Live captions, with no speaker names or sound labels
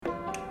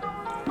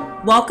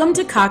Welcome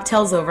to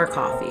Cocktails Over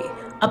Coffee,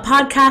 a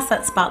podcast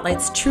that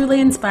spotlights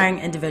truly inspiring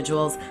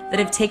individuals that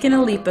have taken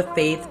a leap of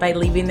faith by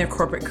leaving their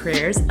corporate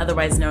careers,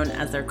 otherwise known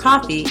as their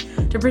coffee,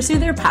 to pursue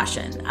their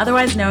passion,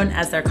 otherwise known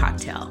as their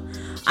cocktail.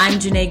 I'm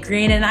Janae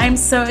Green, and I'm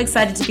so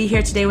excited to be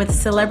here today with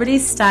celebrity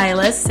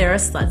stylist Sarah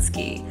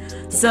Slutsky.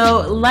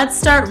 So let's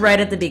start right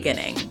at the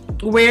beginning.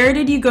 Where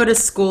did you go to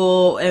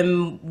school,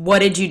 and what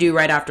did you do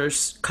right after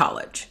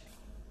college?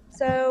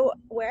 So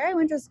where I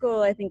went to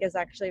school, I think, is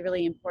actually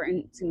really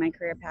important to my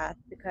career path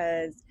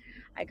because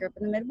I grew up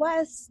in the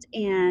Midwest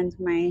and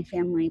my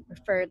family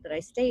preferred that I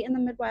stay in the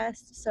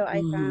Midwest. So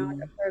I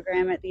found a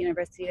program at the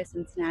University of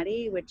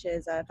Cincinnati, which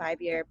is a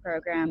 5-year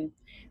program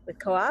with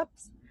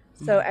co-ops.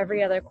 So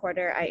every other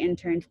quarter I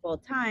interned full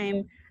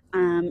time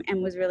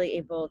and was really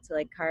able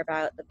to carve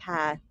out the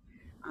path.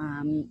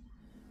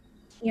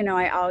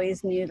 I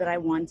always knew that I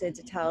wanted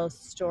to tell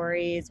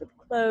stories with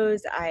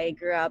clothes. I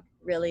grew up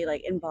really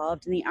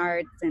involved in the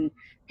arts and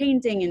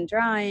painting and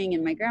drawing,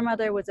 and my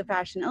grandmother was a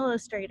fashion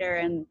illustrator,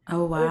 and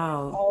Oh, it was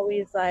wow.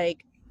 always I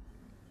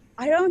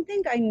don't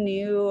think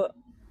anyone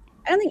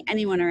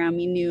around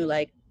me knew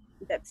that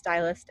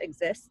stylist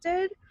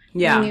existed.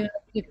 We Yeah. knew that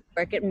you could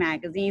work at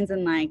magazines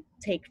and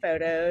take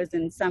photos,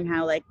 and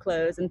somehow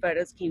clothes and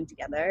photos came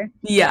together.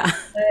 Yeah.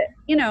 But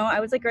I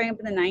was growing up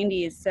in the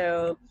 90s,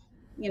 so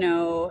you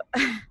know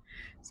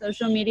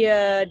social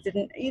media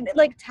didn't,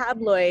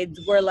 tabloids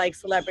were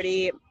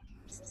celebrity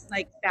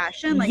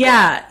fashion, it was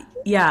Yeah.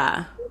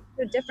 Yeah.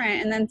 so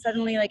different. And then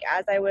suddenly,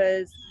 as I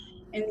was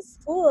in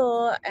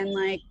school and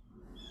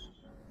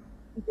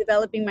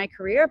developing my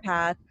career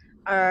path,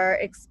 our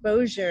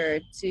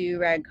exposure to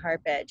red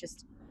carpet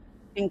just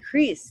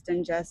increased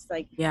and just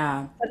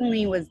Yeah.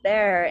 suddenly was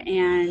there.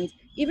 And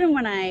even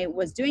when I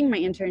was doing my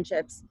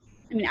internships,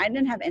 I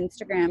didn't have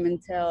Instagram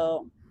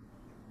until,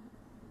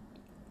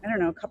 I don't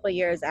know, a couple of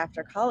years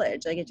after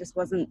college. It just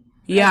wasn't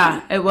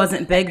Yeah. present. It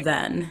wasn't big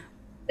then.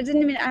 I don't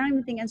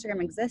even think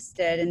Instagram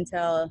existed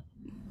until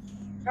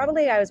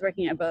probably I was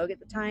working at Vogue at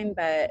the time.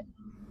 But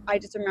I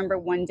just remember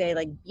one day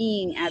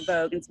being at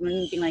Vogue and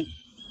someone being like,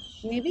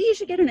 maybe you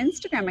should get an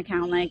Instagram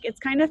account. It's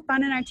kind of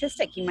fun and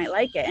artistic. You might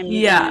like it. And me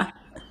being Yeah.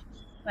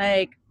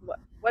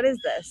 what is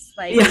this?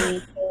 Yeah.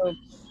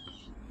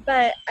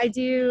 But I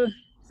do,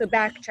 so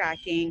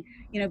backtracking,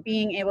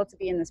 being able to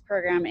be in this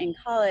program in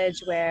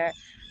college where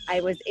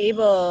I was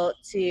able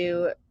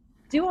to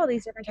do all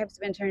these different types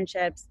of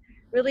internships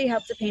really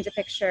helped to paint a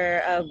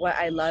picture of what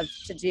I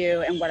loved to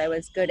do and what I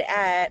was good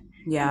at and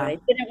what Yeah. I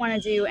didn't want to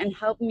do, and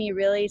helped me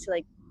really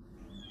to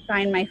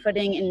find my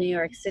footing in New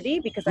York City,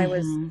 because I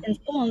was in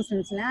school in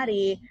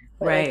Cincinnati,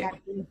 but Right. had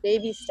these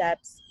baby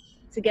steps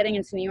to getting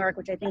into New York,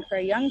 which I think for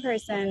a young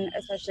person,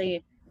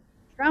 especially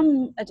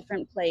from a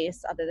different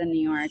place other than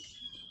New York,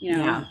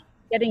 Yeah.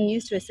 getting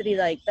used to a city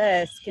like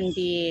this can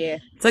be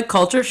It's a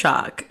culture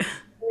shock.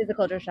 is a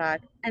culture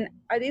shock. And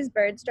are these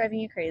birds driving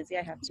you crazy?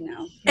 I have to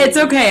know. It's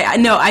okay.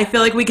 No, I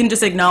feel like we can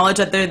just acknowledge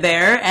that they're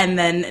there and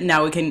then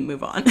now we can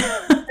move on.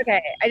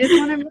 Okay, I just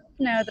want to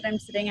know that I'm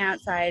sitting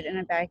outside in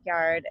a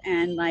backyard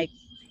and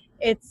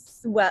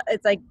it's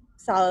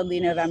solidly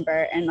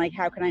November, and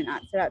how can I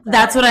not sit outside?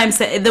 That's what I'm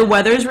saying. The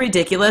weather's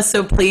ridiculous,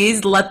 so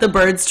please let the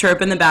birds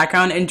chirp in the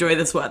background. Enjoy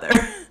this weather.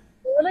 There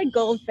were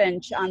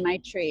goldfinch on my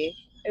tree.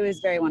 It was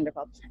very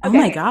wonderful. Oh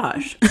my Okay,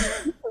 gosh.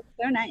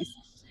 so nice.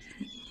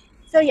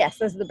 So yes,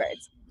 those are the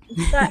birds.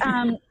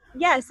 But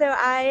yeah, so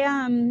I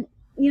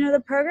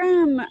the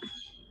program,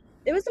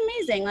 it was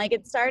amazing.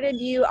 It started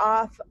you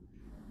off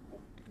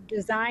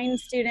design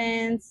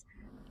students,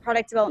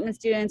 product development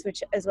students,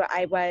 which is what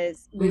I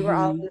was. We were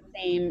all on the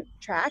same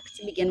track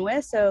to begin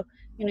with. So,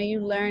 you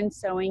learn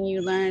sewing,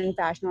 you learn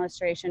fashion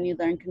illustration, you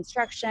learn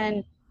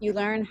construction, you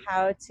learn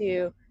how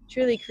to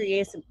truly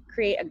create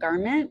a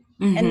garment.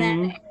 And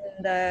then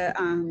in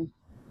the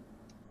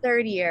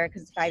third year,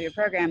 because it's a 5-year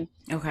program,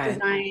 Okay.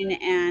 design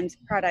and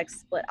product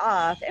split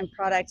off, and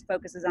product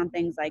focuses on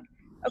things like,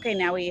 okay,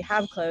 now we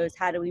have clothes,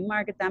 how do we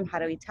market them, how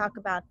do we talk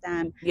about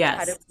them,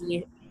 how do Yes.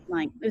 we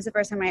it was the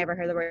first time I ever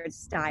heard the word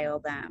style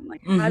them,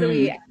 how do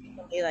we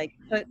actually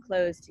put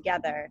clothes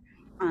together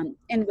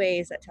in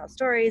ways that tell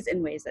stories,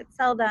 in ways that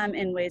sell them,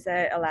 in ways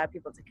that allow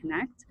people to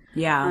connect.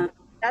 Yeah.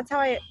 That's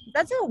how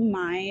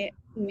my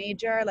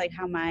major,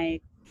 how my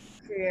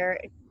career,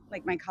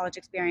 my college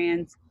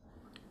experience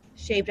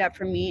shaped up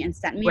for me and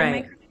sent me on my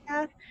Right. career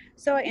path.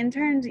 So I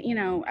interned,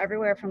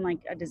 everywhere from a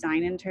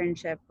design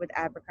internship with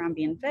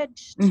Abercrombie and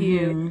Fitch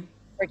to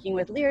working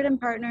with Leard and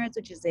Partners,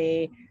 which is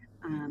a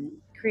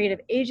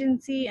creative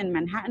agency in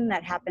Manhattan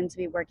that happened to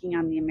be working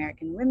on the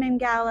American Women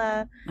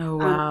Gala. Oh,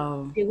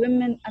 wow. The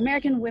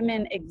American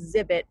Women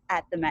exhibit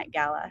at the Met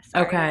Gala.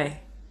 Sorry, Okay.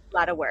 a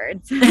lot of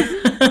words.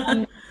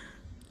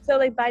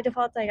 So by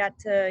default, I got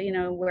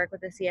to, work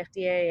with the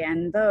CFDA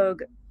and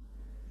Vogue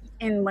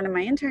in one of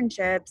my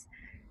internships,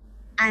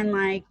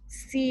 and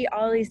see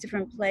all these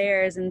different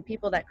players and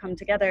people that come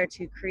together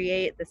to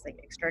create this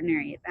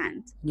extraordinary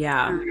event.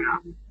 Yeah.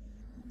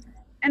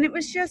 And it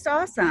was just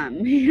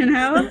awesome,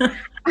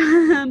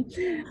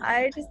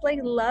 I just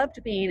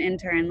loved being an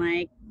intern.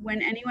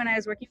 when anyone I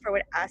was working for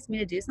would ask me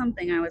to do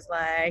something, I was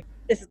like,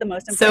 this is the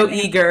most So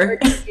important thing I'll ever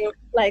eager. do.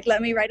 Like,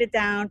 let me write it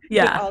down, take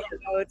Yeah. all the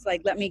notes,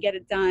 like, let me get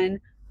it done.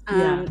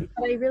 Yeah.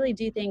 But I really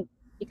do think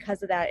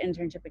because of that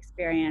internship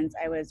experience,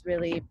 I was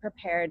really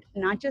prepared,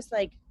 not just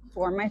like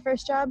for my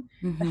first job,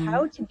 but Hmm.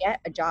 how to get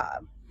a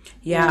job,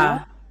 you know,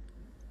 Yeah.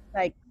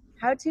 like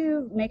how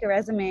to make a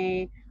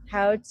resume,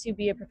 how to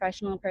be a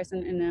professional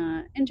person in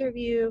an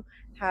interview,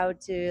 how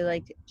to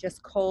like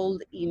just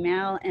cold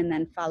email and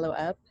then follow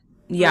up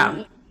on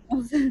Yeah.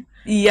 emails.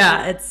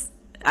 Yeah,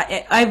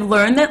 I've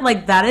learned that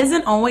like that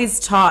isn't always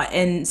taught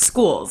in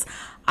schools.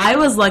 I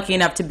was lucky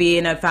enough to be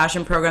in a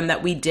fashion program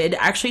that we did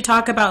actually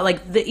talk about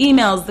like the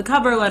emails, the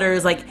cover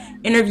letters, like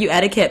interview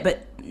etiquette,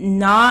 but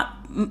not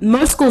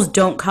most schools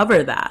don't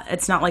cover that.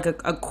 It's not like a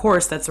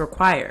course that's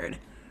required.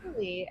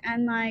 Absolutely.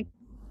 And like,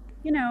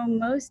 you know,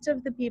 most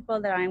of the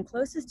people that I'm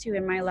closest to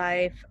in my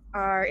life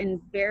are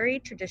in very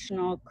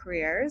traditional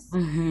careers.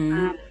 Hmm.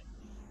 Um,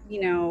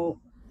 you know,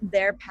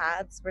 their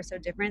paths were so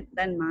different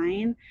than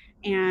mine.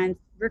 And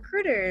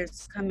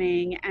recruiters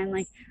coming and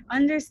like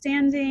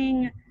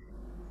understanding,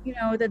 you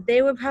know, that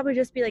they would probably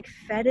just be like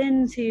fed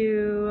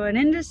into an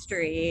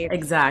industry.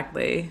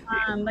 Exactly.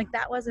 Like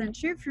that wasn't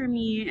true for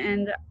me.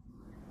 And,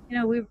 you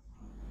know,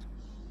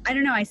 I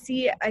don't know, I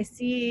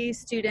see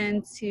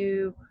students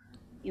who,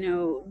 you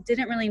know,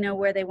 didn't really know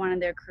where they wanted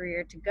their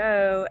career to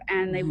go,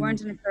 and they Hmm.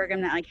 weren't in a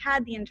program that like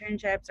had the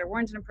internships or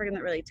weren't in a program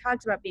that really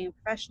talked about being a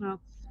professional.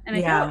 And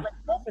I felt Yeah. like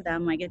well for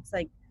them, like it's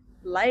like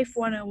life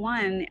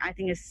 101 I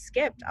think is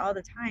skipped all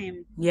the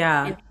time,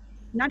 Yeah. and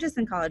not just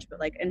in college but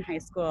like in high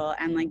school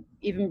and like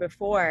even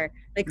before,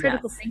 like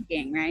critical Yes.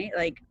 thinking, right?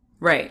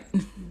 Right.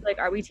 Like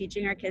are we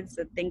teaching our kids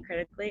to think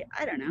critically?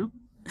 I don't know.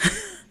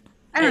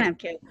 I don't have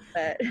kids,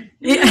 but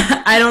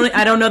Yeah, I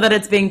don't know that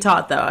it's being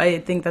taught though. I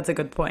think that's a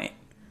good point.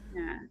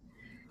 yeah.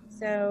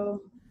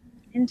 So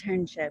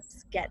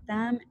internships, get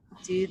them,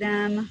 do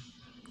them,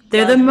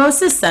 They're the love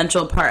most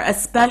essential part,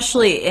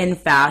 especially in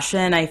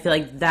fashion. I feel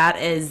like that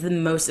is the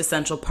most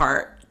essential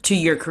part to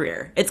your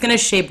career. It's going to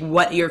shape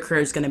what your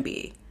career is going to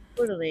be.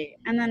 totally.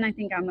 And then I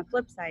think on the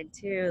flip side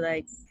too,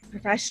 like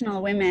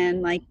professional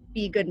women, like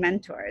be good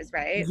mentors,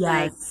 right?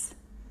 Like Yes.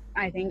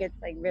 I think it's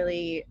like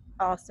really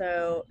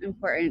also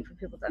important for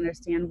people to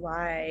understand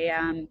why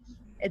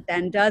it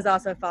then does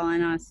also fall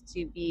on us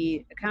to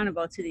be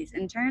accountable to these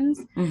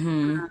interns,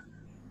 Mhm.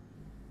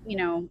 you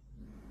know,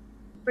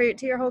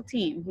 to your whole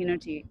team, you know,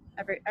 to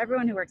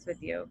everyone who works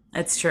with you.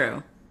 It's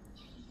true.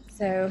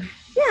 So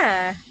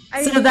yeah,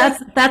 So I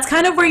like that's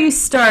kind of where you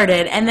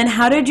started, and then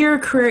how did your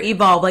career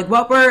evolve? Like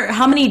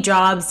how many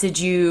jobs did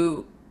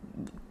you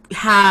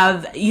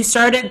have? You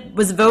started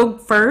was Vogue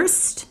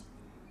first?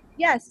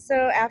 yes. So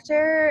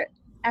after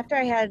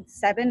I had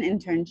 7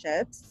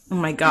 internships, Oh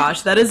my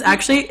gosh, that is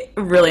actually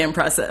really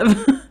impressive.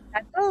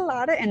 that's a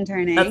lot of That's a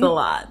interning.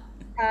 lot.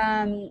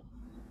 Um,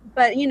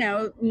 but you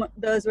know,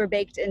 those were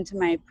baked into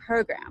my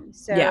program.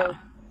 Yeah. So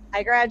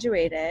I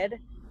graduated.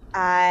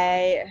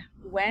 I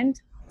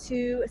went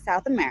to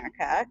South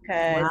America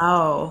because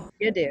Wow.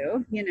 you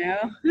do, you know.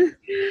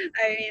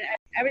 I mean,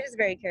 I was just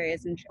very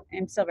curious, and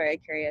I'm still very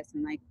curious,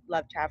 and like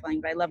love traveling.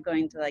 But I love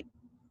going to like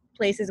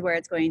places where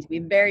it's going to be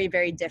very,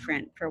 very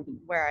different from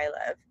where I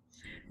live.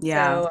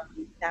 Yeah. So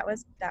that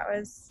was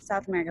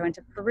South America. I went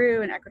to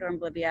Peru and Ecuador and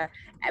Bolivia,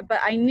 but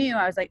I knew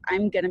I was like,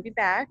 I'm gonna be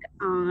back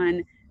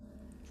on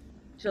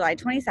July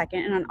 22nd,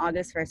 and on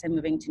August 1st, I'm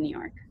moving to New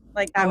York.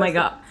 Like Oh that my was the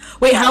God.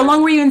 Wait, that how was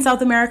long were you in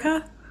South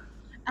America?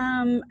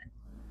 um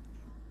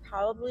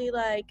probably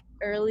like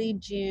early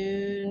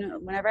June.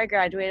 Whenever I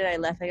graduated, I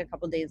left like a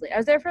couple days late. I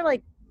was there for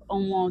like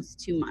almost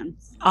 2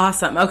 months.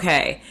 Awesome.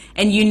 Okay.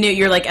 And you knew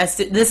you're like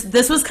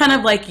this was kind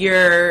of like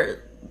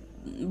your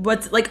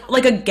what's like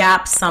a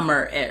gap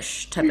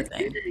summer-ish type of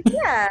thing.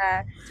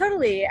 Yeah,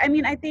 totally. I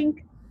mean, I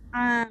think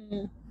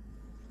um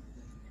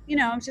you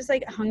know, I was just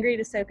like hungry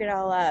to soak it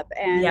all up.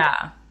 And at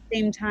Yeah. the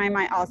same time,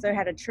 I also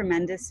had a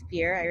tremendous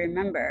fear, I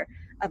remember,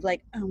 of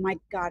like, oh my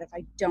God, if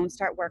I don't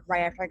start work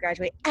right after I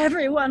graduate,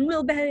 everyone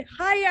will be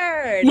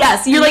hired.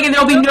 Yes, you're And like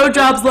there'll be no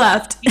jobs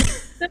left.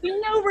 there'll be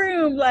no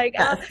room. Like,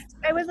 Yes.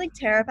 I was like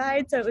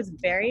terrified. So it was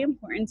very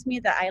important to me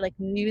that I like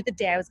knew the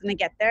day I was going to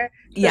get there,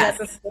 so that Yes.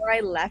 before I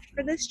left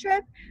for this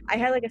trip, I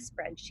had like a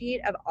spreadsheet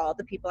of all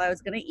the people I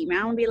was going to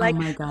email and be Oh like,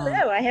 my God.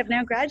 hello, I have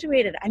now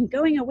graduated. I'm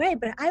going away,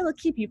 but I will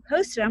keep you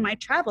posted on my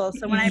travels.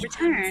 So when I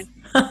return,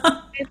 Yes.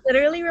 I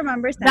literally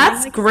remember sending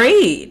That's like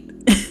great.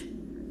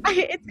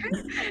 it's kind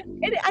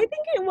of I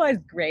think it was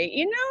great,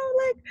 you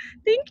know, like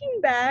thinking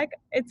back,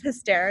 it's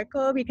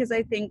hysterical because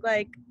I think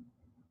like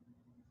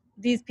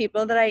these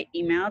people that I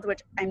emailed,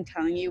 which I'm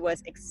telling you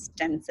was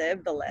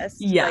extensive, the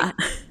list, like Yeah.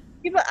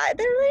 people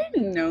they really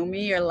didn't know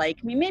me or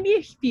like me. Maybe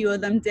a few of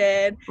them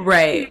did.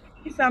 Right.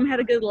 Maybe some had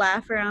a good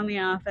laugh around the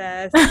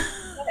office,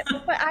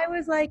 but I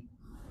was like,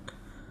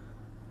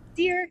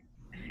 dear,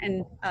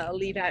 and I'll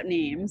leave out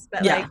names,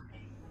 but Yeah. like,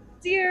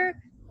 dear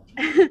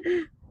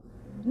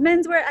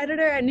menswear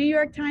editor at New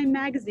York Times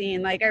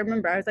Magazine. Like, I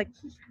remember I was like,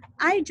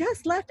 I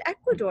just left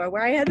Ecuador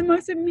where I had the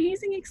most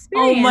amazing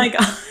experience. Oh my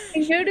God. I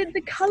noted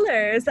the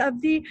colors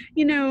of the,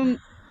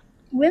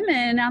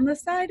 women on the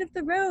side of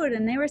the road,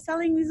 and they were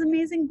selling these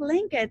amazing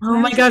blankets. Oh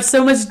my gosh,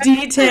 so much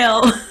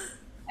detail.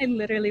 I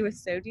literally was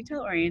so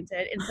detail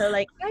oriented. And so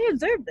like, I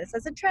observed this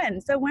as a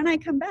trend. So when I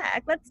come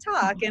back, let's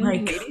talk and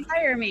maybe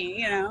hire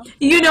me,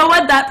 You know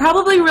what? That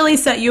probably really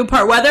set you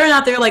apart. Whether or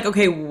not they're like,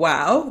 okay,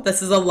 wow,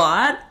 this is a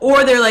lot.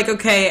 Or they're like,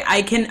 okay,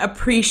 I can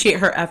appreciate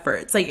her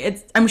efforts.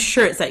 Like, I'm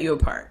sure it set you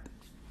apart.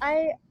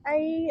 I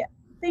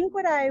think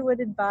what I would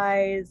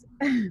advise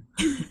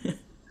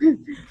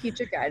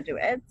future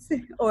graduates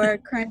or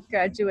current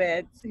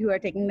graduates who are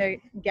taking their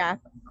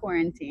gap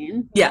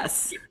quarantine.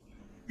 Yes.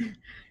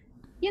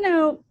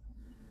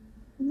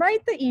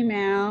 Write the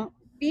email,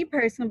 be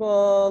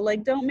personable,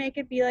 like don't make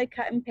it be like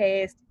cut and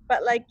paste,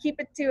 but like keep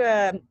it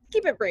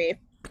brief.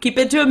 Keep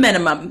it to a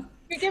minimum.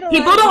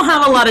 People don't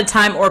have a lot of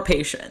time or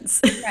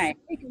patience. Right.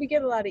 We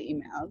get a lot of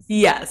emails.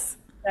 Yes.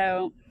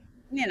 So,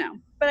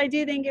 but I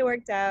do think it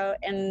worked out.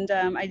 And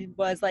I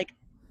was like,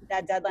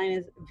 that deadline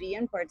is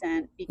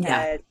important because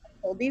I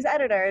told these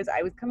editors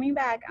I was coming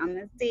back on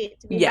this date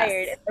to be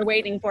hired. They're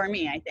waiting for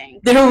me, I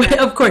think.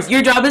 Of course,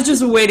 your job is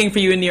just waiting for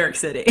you in New York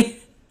City.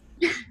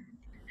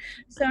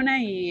 So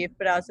naive,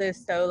 but also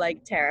so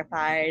like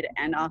terrified,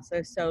 and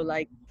also so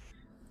like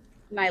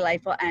my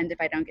life will end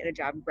if I don't get a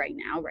job right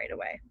now, right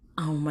away.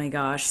 Oh my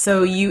gosh.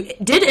 So you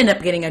did end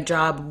up getting a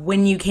job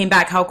when you came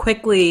back. How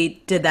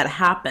quickly did that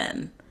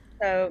happen?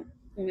 So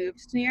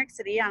moved to New York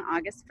City on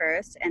August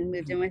 1st and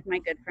moved in with my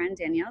good friend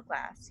Danielle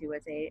Glass, who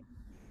was a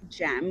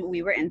gem.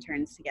 We were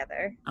interns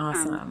together.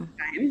 Awesome.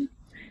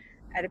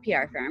 At a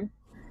PR firm.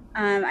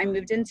 I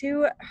moved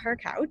into her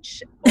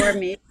couch, or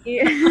maybe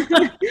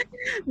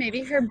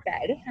maybe her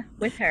bed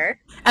with her.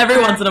 Every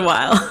once in a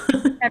while.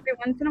 Every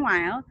once in a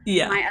while.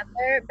 Yeah. My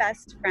other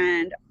best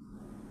friend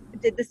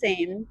did the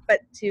same,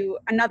 but to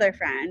another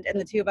friend, and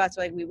the two of us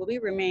were like, we will be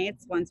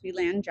roommates once we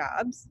land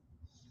jobs.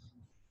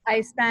 I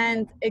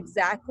spent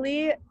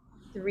exactly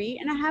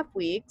 3.5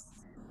 weeks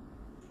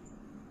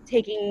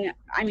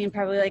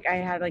probably like I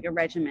had like a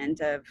regiment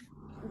of,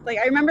 like,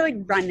 I remember like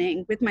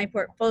running with my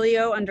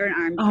portfolio under an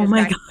arm. Oh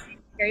my God.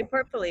 Carry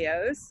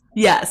portfolios.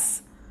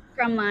 Yes.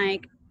 From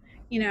like,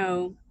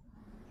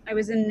 I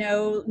was in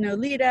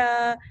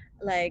Nolita,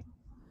 like,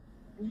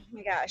 oh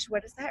my gosh,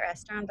 what is that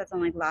restaurant that's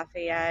on like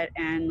Lafayette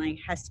and like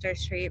Hester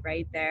Street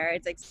right there?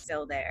 It's like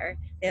still there.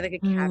 They have like a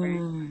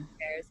cavern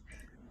upstairs.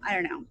 I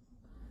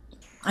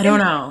don't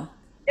know.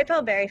 It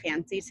felt very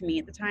fancy to me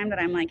at the time that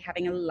I'm like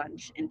having a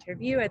lunch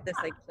interview at this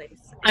like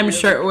place. I'm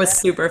sure it was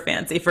super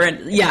fancy for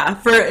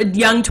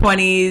young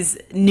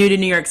 20s, new to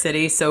New York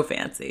City, so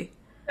fancy.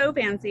 So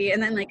fancy.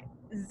 And then like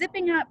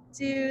zipping up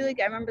to like,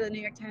 I remember the New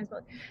York Times,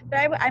 but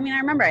I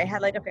remember I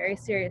had like a very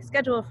serious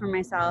schedule for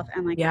myself,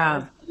 and like,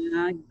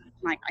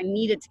 like I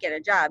needed to get a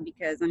job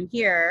because I'm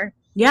here.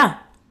 Yeah.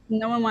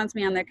 No one wants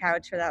me on their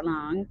couch for that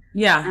long.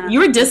 Yeah. You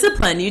were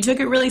disciplined. You took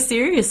it really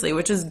seriously,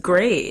 which is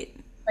great.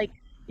 Like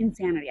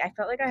insanity. I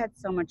felt like I had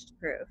so much to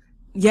prove.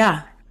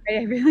 Yeah.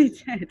 I really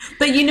did.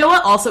 But you know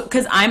what? Also,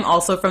 because I'm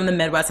also from the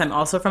Midwest, I'm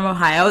also from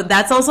Ohio.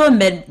 That's also a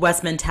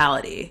Midwest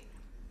mentality.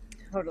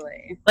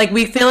 Totally. Like,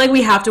 we feel like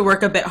we have to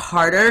work a bit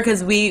harder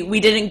because we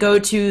didn't go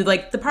to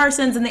like the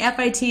Parsons and the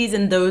FITs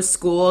and those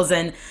schools,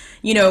 and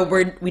we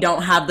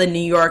don't have the New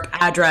York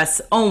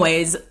address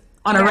always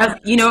on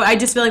I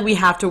just feel like we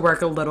have to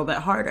work a little bit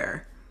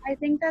harder. I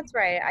think that's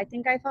right. I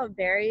think I felt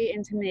very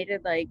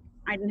intimidated. Like,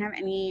 I didn't have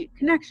any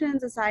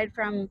connections aside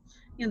from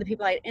the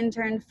people I'd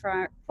interned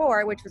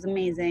for, which was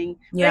amazing.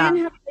 Yeah. But I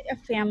didn't have like a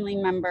family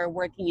member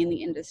working in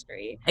the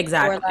industry.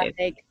 Exactly. Or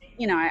like,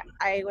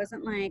 I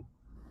wasn't like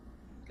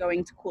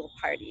going to cool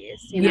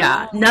parties.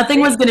 Yeah.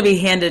 Nothing was going to be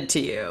handed to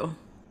you.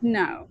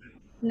 No.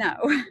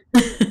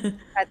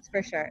 That's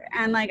for sure.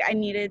 And like, I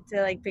needed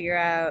to like figure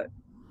out,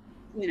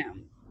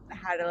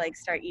 how to like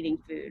start eating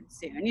food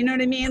soon. You know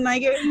what I mean?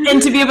 Like,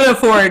 and to be able to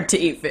afford to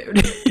eat food.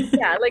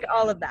 Yeah, like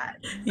all of that.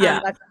 Yeah.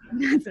 That's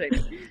what I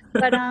mean.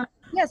 But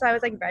so I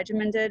was like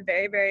regimented,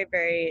 very, very,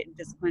 very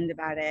disciplined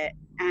about it.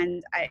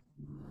 And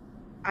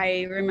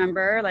I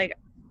remember like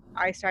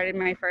I started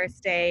my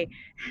first day.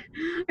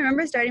 I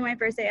remember starting my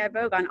first day at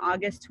Vogue on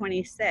August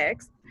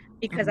 26th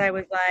because I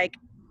was like,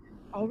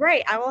 all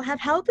right, I will have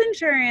health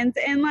insurance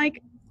in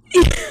like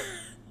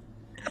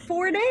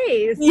 4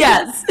 days.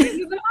 Yes.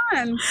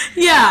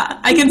 Yeah,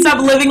 I can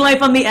stop living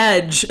life on the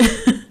edge.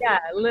 Yeah,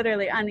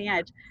 literally on the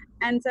edge.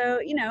 And so,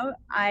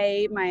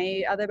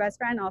 my other best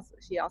friend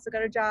she also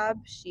got a job.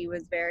 She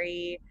was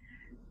very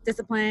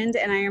disciplined,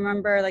 and I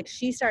remember like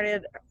she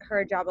started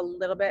her job a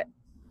little bit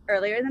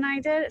earlier than I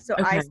did. So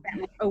I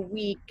spent like a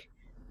week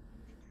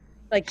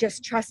like,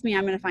 just trust me,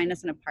 I'm going to find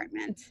us an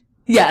apartment.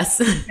 Yes.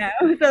 So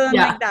then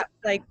like that,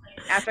 like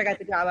after I got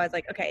the job, I was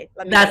like, okay,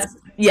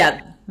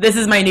 this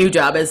is my new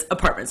job, is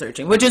apartment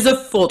searching, which is a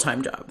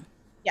full-time job.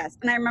 Yes.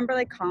 And I remember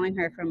like calling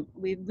her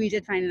we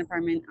did find an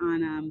apartment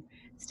on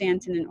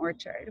Stanton and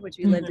Orchard, which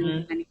we lived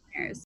in for many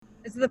years.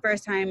 this is the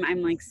first time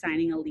I'm like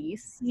signing a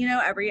lease. You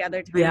know, every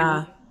other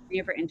Yeah.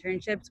 time for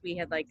internships, we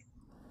had like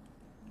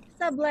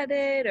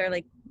subletted or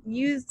like Or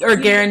used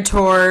it.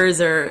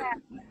 guarantors or Yeah,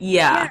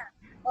 yeah.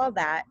 all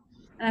that.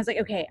 And I was like,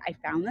 okay, I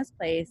found this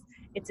place.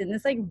 It's in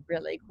this like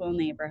really cool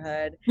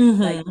neighborhood.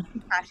 Like, Hmm.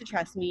 you have to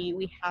trust me.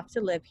 We have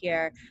to live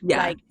here. Yeah.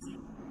 Like,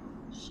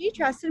 she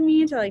trusted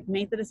me to like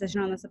make the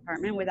decision on this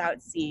apartment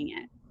without seeing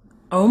it.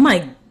 Oh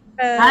my,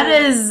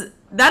 Because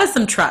that is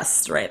some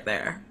trust right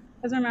there.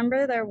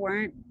 remember, there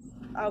weren't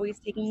always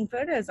taking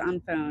photos on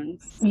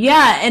phones.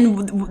 Yeah,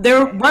 and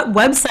there, what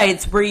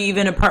websites were you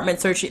even apartment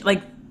searching?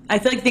 Like, I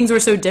feel like things were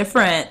so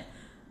different.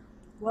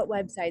 What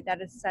website?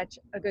 That is such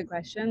a good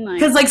question. Like,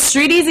 Because like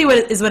Street Easy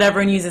is what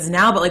everyone uses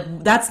now, but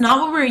like that's not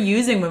what we were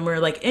using when we were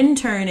like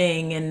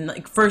interning and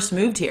like first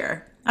moved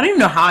here. I don't even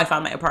know how I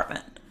found my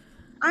apartment.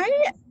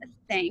 I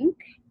think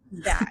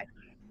that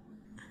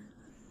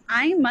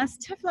I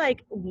must have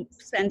like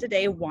spent a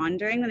day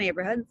wandering the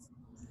neighborhoods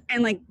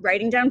and like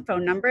writing down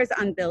phone numbers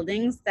on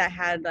buildings that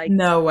had like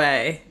No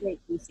way.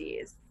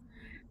 vacancies.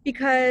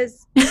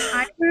 Because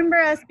I remember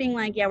us being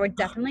like, yeah, we're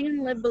definitely going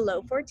to live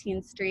below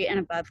 14th Street and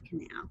above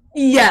Canal.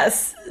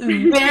 Yes,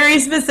 very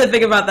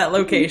specific about that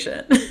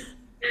location.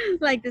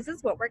 Like, this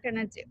is what we're going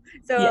to do.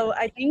 Yeah. So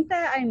I think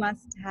that I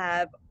must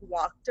have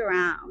walked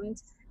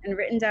around and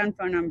written down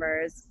phone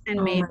numbers and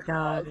Oh my made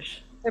calls.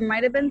 gosh. There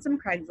might have been some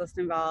Craigslist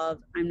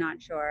involved. I'm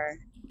not sure.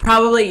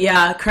 Probably,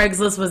 yeah.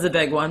 Craigslist was a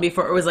big one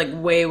before it was like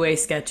way, way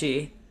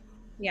sketchy.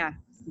 Yeah,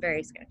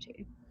 very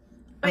sketchy.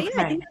 But yeah, I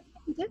Okay. think that's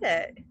how we did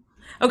it.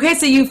 Okay,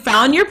 so you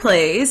found your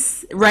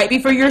place right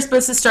before you were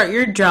supposed to start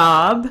your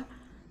job. I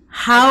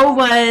How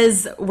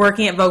was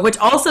working at Vogue? Which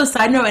also,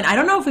 side note, and I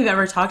don't know if we've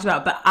ever talked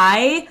about, but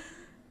I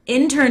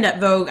interned at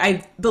Vogue,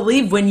 I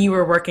believe, when you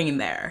were working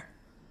there.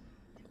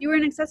 You were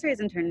an accessories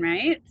intern,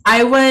 right?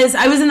 I was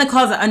in the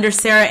closet under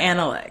Sarah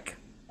Analik.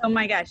 Oh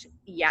my gosh,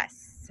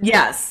 yes.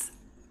 Yes.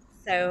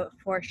 So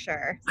for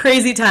sure.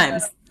 Crazy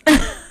times.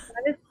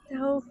 That is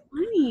so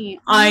funny.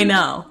 I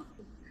know.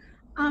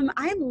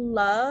 I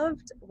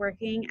loved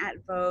working at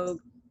Vogue,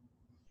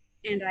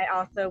 and I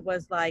also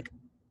was like,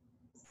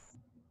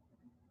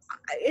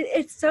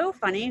 it's so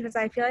funny because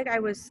I feel like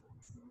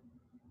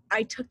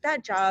I took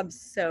that job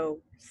so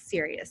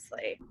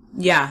seriously.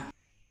 Yeah.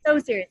 So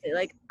seriously.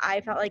 Like,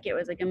 I felt like it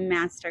was like a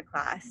master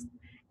class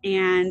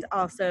and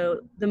also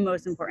the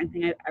most important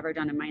thing I've ever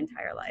done in my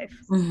entire life.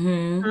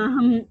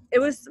 Hmm. It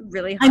was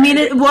really I mean,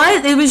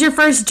 hard. it was your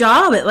first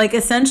job. It like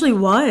essentially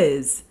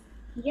was.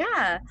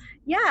 Yeah.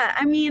 Yeah.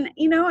 I mean,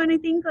 and I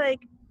think like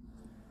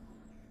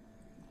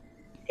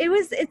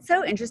it's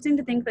so interesting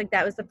to think like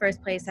that was the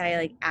first place I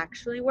like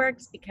actually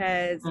worked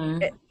because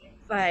Mm. it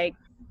like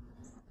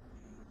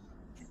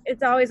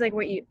it's always like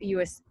what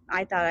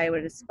I thought I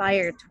would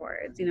aspire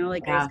towards,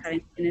 like Grace Yeah.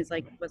 Cuttington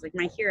was like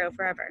my hero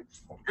forever.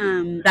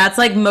 That's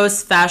like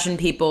most fashion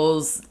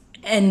people's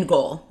end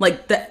goal.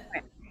 Like Right.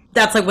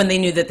 that's like when they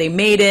knew that they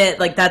made it.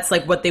 Like that's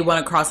like what they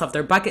want to cross off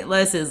their bucket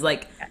list is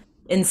like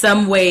in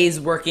some ways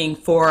working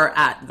for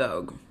at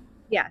Vogue.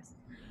 Yes.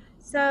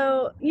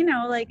 So,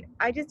 like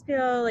I just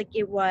feel like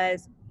it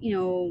was,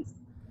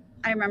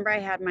 I remember I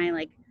had my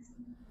like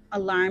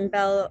alarm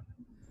bell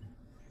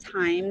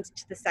timed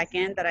to the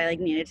second that I like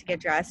needed to get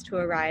dressed to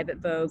arrive at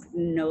Vogue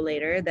no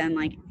later than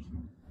like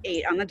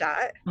 8 on the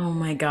dot. Oh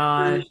my Um,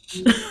 gosh.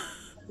 I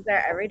was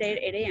there every day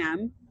at 8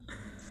 a.m.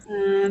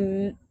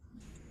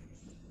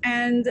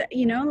 And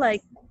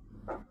like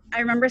I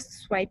remember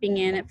swiping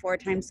in at 4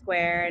 Times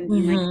Square and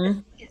being like, Hmm.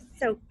 this is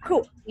so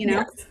cool,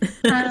 Yes.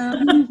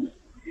 Um,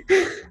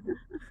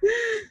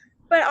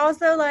 but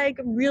also like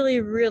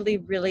really, really,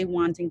 really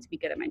wanting to be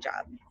good at my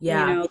job.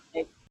 Yeah.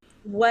 Like,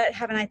 what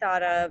haven't I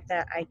thought of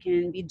that I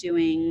can be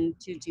doing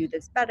to do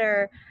this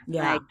better?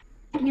 Yeah.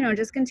 Like,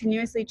 just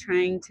continuously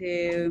trying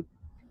to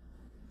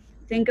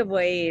think of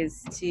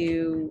ways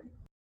to,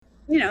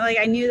 like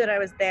I knew that I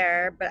was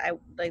there, but I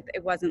like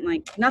it wasn't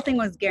like nothing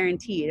was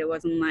guaranteed. It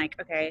wasn't like,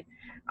 okay,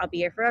 I'll be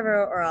here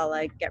forever or I'll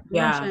like get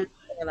Yeah. promotion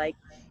or like,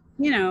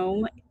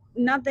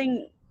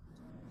 nothing.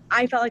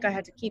 I felt like I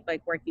had to keep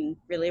like working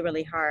really,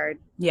 really hard.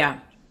 Yeah.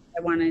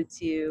 I wanted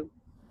to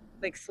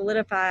like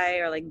solidify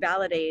or like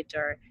validate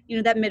or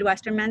that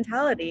Midwestern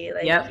mentality.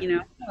 Like, Yep.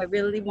 I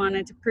really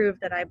wanted to prove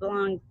that I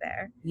belonged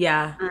there.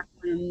 Yeah.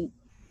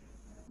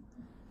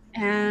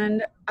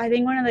 And I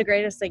think one of the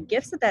greatest like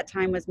gifts at that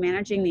time was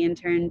managing the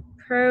intern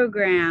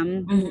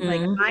program,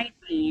 like Hmm. my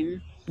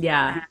team.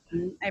 Yeah.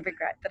 I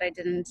regret that I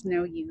didn't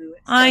know you.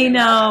 I so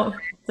well. know.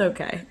 It's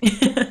okay.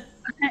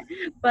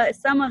 But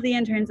some of the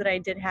interns that I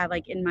did have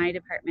like in my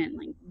department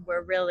like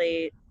were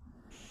really,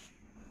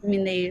 I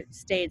mean, they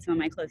stayed some of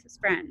my closest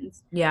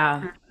friends.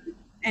 Yeah.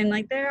 And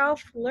like they're all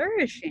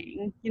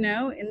flourishing, in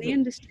the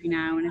industry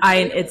now. And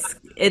it's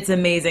really It's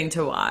amazing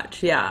to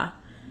watch. Yeah.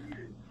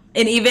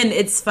 And even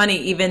it's funny,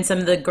 even some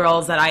of the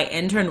girls that I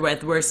interned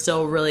with were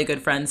still really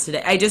good friends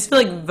today. I just feel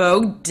like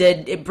Vogue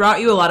it brought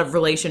you a lot of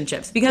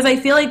relationships because I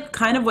feel like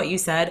kind of what you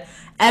said,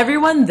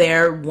 everyone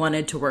there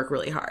wanted to work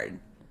really hard.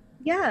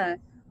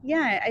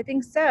 yeah, I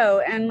think so.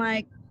 And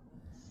like,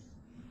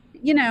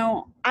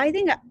 I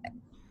think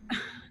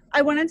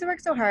I wanted to work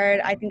so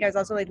hard. I think I was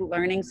also like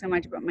learning so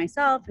much about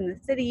myself in the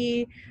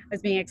city. I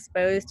was being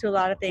exposed to a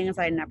lot of things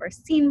I'd never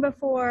seen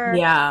before.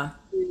 Yeah.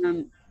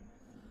 Um,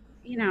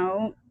 you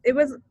know, it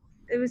was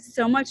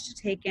so much to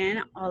take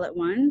in all at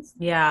once.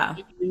 Yeah.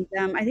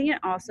 And I think it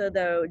also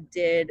though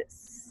did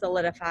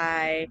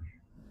solidify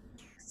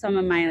some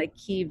of my like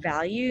key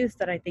values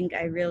that I think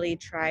I really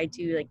try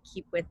to like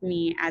keep with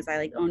me as I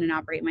like own and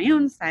operate my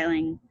own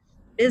styling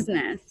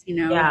business,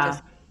 Yeah.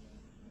 just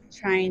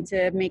trying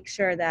to make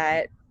sure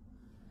that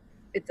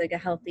it's like a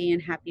healthy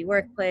and happy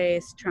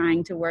workplace,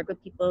 trying to work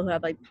with people who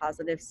have like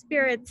positive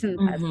spirits and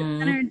positive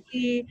Mm-hmm.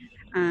 energy.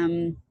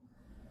 Um,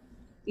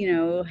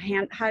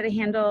 how to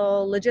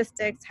handle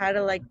logistics, how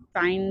to like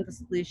find the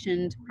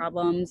solution to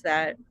problems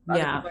that other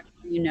Yeah.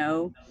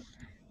 people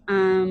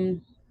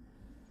um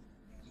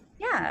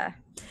yeah.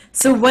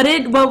 So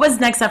what was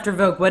next after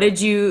Vogue?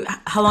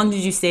 How long did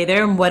you stay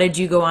there and what did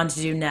you go on to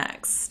do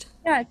next?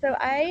 Yeah, so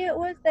I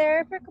was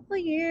there for a couple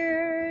of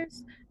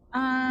years.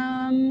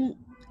 um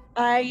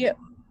I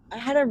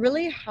had a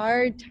really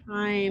hard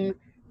time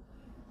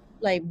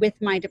like with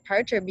my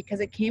departure because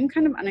it came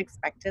kind of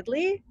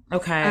unexpectedly.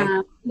 Okay.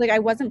 Like I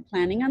wasn't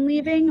planning on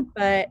leaving,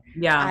 but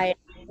Yeah. I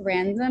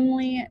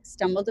randomly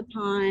stumbled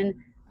upon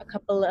a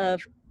couple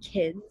of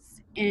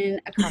kids in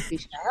a coffee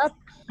shop,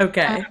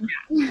 Okay.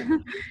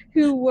 um,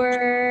 who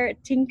were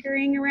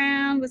tinkering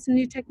around with some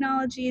new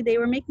technology. They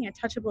were making a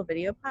touchable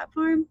video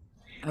platform,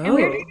 and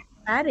we were just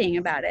Oh. chatting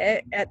about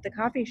it at the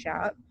coffee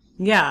shop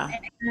Yeah.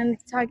 and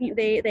talking.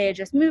 They had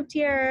just moved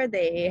here.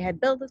 They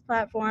had built this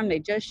platform. They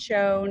just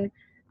shown.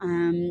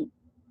 Um,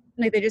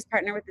 like they just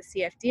partner with the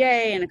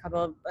CFDA and a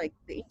couple of like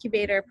the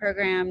incubator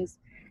programs,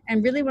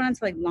 and really wanted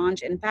to like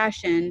launch in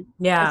fashion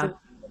as a Yeah. way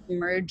of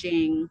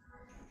merging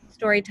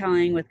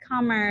storytelling with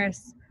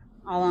commerce,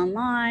 all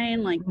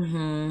online. Like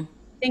Mm-hmm.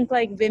 think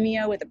like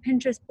Vimeo with a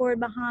Pinterest board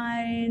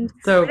behind.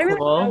 So I don't really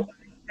know cool.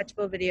 why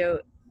touchable video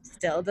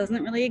still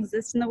doesn't really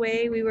exist in the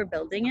way we were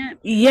building it.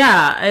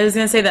 Yeah, I was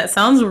gonna say that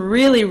sounds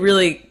really,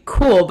 really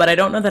cool, but I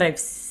don't know that I've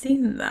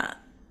seen that.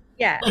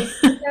 Yeah.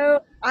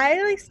 So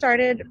I like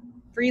started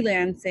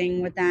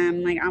freelancing with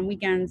them like on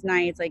weekends,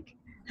 nights, like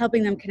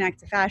helping them connect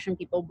to fashion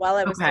people while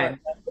I was still at Okay.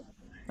 work.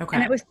 And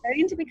Okay. it was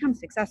starting to become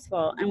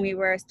successful, and we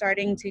were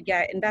starting to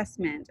get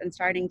investment and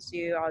starting to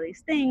do all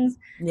these things.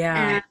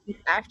 Yeah. And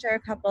after a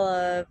couple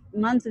of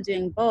months of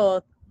doing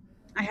both,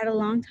 I had a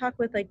long talk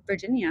with like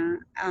Virginia,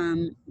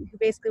 who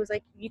basically was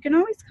like, you can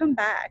always come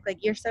back,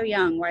 like you're so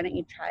young, why don't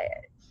you try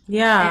it? And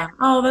Yeah.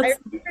 Oh, I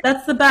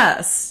that's the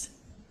best.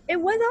 it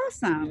was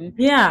awesome.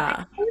 I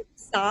Yeah.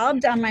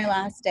 sobbed on my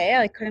last day.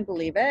 I couldn't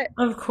believe it.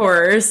 Of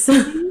course.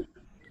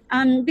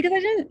 Because I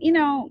didn't,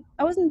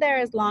 I wasn't there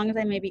as long as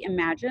I maybe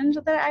imagined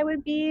that I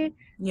would be,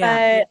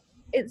 Yeah. but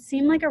it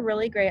seemed like a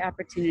really great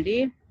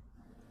opportunity.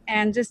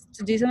 And just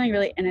to do something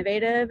really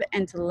innovative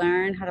and to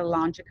learn how to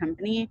launch a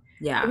company, it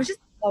Yeah. was just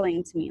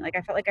calling to me. Like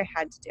I felt like I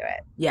had to do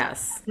it.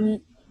 Yes.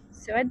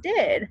 So I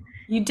did.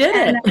 You did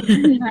And it.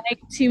 then, like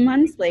 2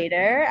 months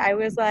later, I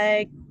was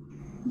like,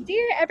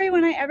 dear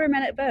everyone I ever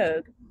met at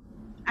Vogue,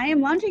 I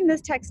am launching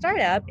this tech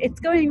startup. It's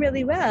going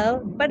really well.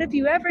 But if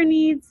you ever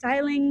need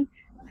styling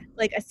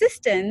like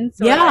assistance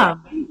or like Yeah.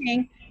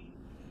 anything,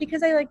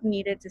 because I like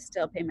needed to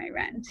still pay my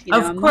rent.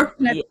 Of I'm course.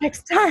 launching a tech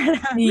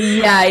startup.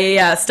 Yeah, yeah,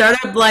 yeah.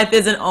 Startup life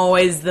isn't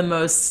always the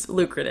most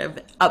lucrative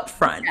up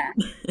front.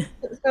 Yeah.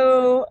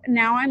 So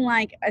now I'm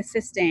like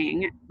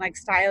assisting, like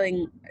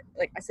styling,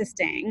 like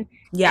assisting,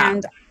 Yeah.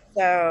 and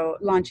so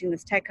launching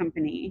this tech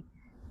company.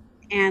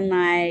 And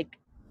like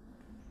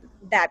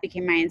that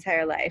became my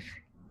entire life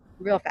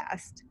real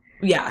fast,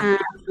 Yeah.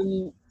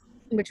 um,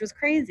 which was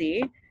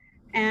crazy.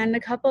 And a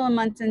couple of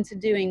months into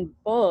doing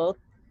both,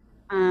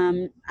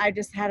 I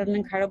just had an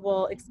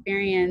incredible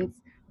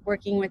experience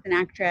working with an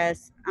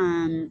actress,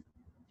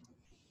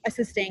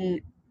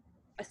 assisting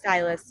a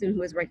stylist who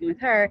was working with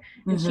her,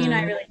 and she and I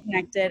Mm-hmm. really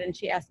connected. And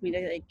she asked me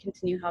to like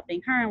continue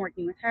helping her and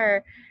working with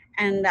her,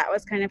 and that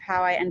was kind of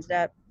how I ended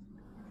up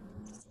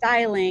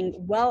styling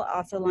while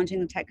also launching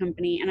the tech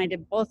company. And I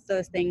did both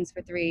those things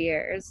for 3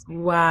 years,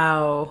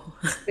 Wow.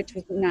 which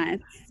was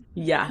nuts.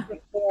 Yeah.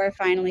 Before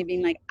finally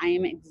being like, I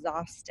am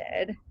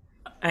exhausted.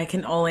 I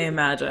can only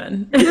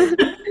imagine.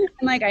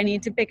 And like I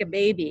need to pick a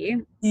baby.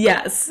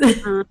 Yes.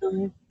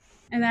 Um,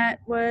 and that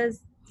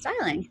was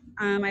styling.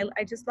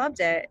 I just loved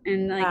it.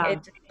 And like Yeah. it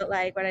just felt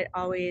like what I'd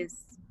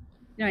always,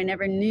 I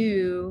never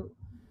knew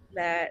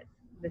that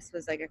this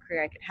was like a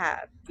career I could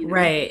have,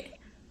 Right.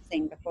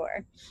 saying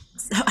before.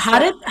 So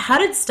How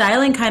did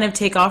styling kind of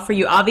take off for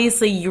you?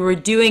 Obviously, you were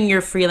doing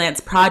your freelance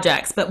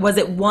projects, but was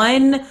it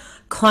one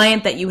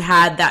client that you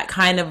had that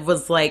kind of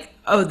was like,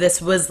 "Oh,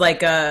 this was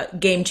like a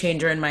game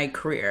changer in my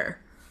career"?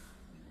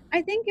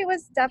 I think it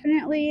was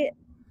definitely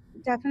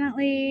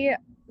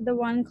the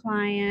one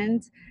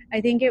client. I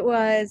think it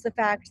was the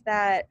fact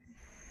that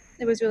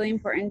it was really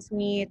important to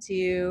me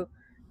to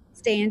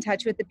stay in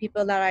touch with the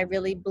people that I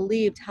really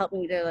believed helped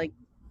me to like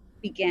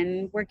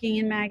begin working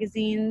in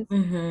magazines.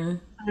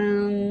 Mm-hmm.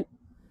 Um,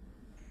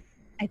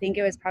 I think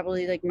it was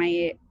probably like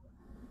my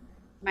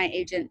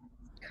agent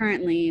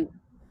currently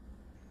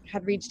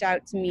had reached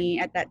out to me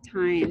at that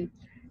time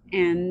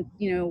and,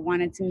 you know,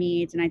 wanted to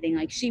meet. And I think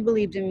like she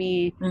believed in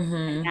me, and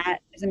Mm-hmm. that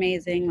is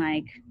amazing.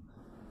 Like,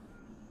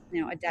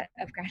 you know, a debt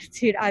of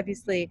gratitude,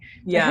 obviously,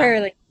 to Yeah. her,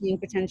 like seeing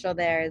potential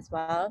there as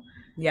well.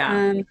 Yeah.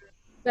 Um,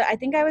 but I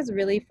think I was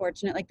really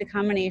fortunate, like the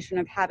combination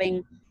of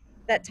having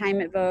that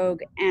time at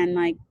Vogue and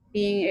like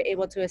being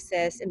able to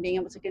assist and being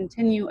able to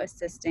continue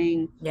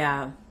assisting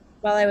Yeah.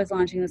 while I was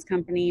launching this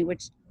company,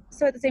 which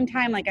so at the same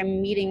time, like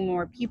I'm meeting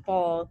more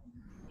people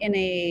in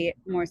a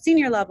more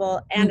senior level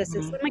and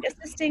Mm-hmm. like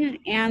assisting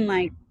and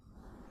like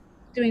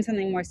doing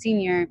something more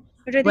senior,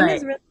 which I think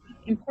is Right. really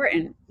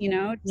important, you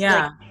know, to like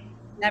Yeah.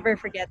 never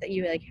forget that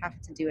you like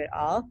have to do it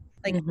all.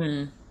 Like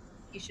Mm-hmm.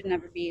 you should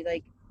never be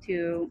like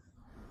too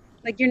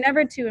like you're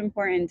never too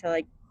important to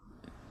like,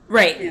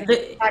 you know,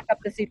 Right. pack up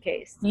the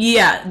suitcase.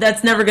 Yeah,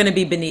 that's never going to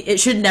be beneath, it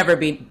should never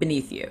be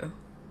beneath you.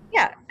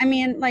 Yeah, I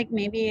mean, like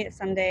maybe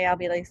someday I'll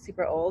be like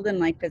super old and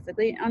like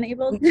physically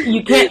unable,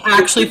 You can't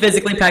actually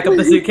physically pack up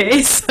the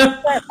suitcase.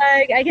 but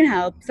like I can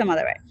help some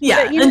other way. But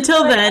Yeah, you know,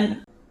 until like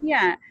then.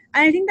 yeah,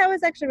 and I think that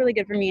was actually really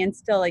good for me and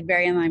still like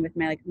very in line with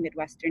my like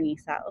Midwesterny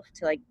self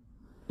to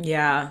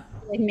Yeah.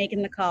 like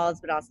making the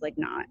calls, but also like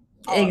not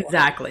all at once.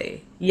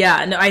 Exactly.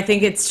 Yeah, no, I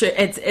think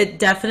it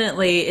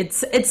definitely it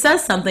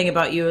says something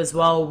about you as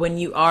well when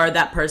you are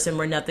that person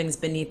where nothing's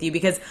beneath you,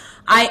 because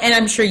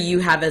I'm sure you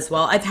have as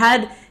well. I've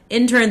had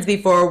interns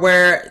before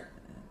where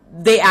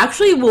they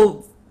actually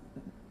will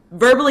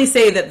verbally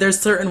say that there's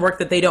certain work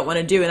that they don't want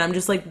to do, and I'm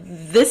just like,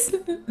 this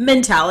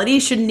mentality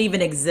shouldn't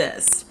even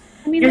exist.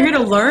 I mean, You're here to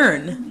that's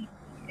learn.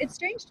 it's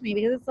strange to me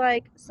because it's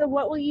like, so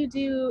what will you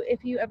do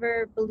if you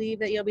ever believe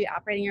that you'll be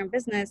operating your own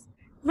business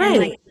and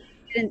like Right.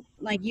 didn't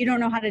like you don't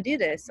know how to do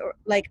this or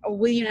like or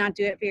will you not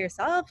do it for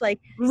yourself? Like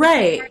it's a part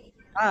Right. of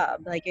the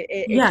job. Like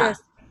it Yeah.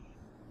 just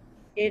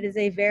it is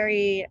a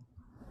very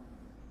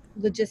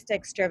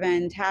logistics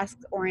driven, task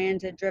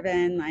oriented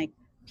driven, like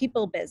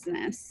people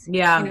business. You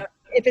Yeah. know,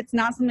 if it's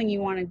not something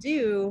you want to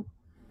do,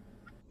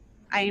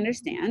 I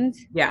understand,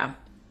 Yeah.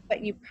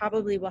 but you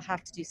probably will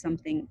have to do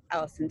something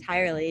else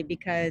entirely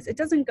because it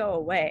doesn't go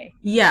away.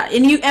 Yeah,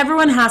 and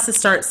everyone has to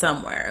start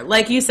somewhere.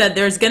 Like you said,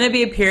 there's going to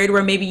be a period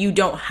where maybe you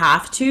don't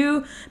have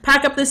to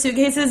pack up the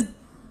suitcases,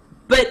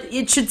 but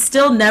it should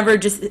still never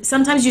just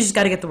sometimes you just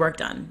got to get the work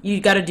done. You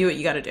got to do what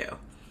you got to do.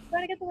 You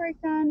gotta get the work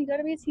done. You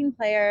gotta be a team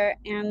player.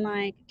 And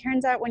like,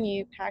 turns out when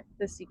you pack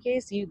the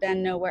suitcase, you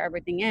then know where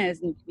everything is,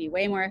 and you can be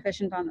way more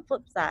efficient on the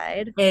flip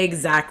side.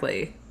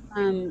 Exactly.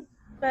 Um,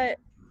 but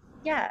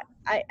yeah,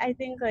 I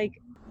think like,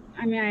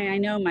 I mean, I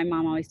know my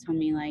mom always told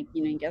me like,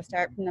 you know, you gotta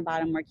start from the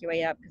bottom, work your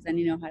way up, because then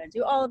you know how to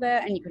do all of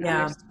it, and you can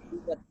Yeah.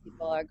 understand what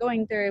people are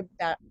going through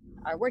that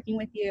are working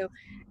with you,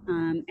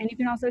 and you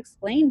can also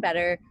explain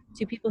better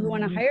to people who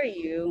want to Mhm. hire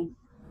you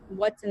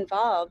what's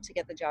involved to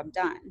get the job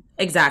done.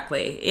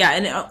 Exactly. Yeah,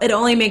 and it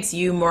only makes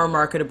you more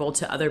marketable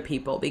to other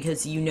people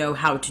because you know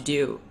how to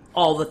do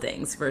all the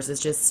things versus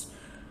just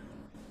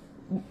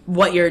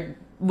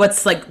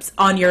what's like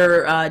on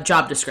your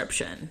job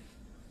description.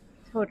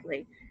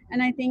 Totally.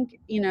 And I think,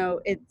 you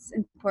know, it's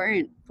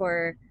important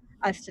for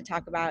us to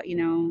talk about, you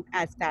know,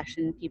 as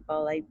fashion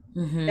people, like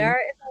Hmm. there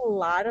is a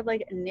lot of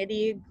like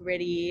nitty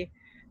gritty,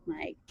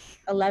 like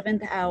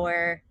 11th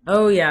hour,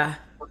 Oh yeah.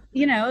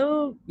 you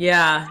know,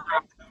 Yeah.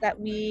 that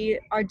we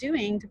are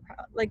doing to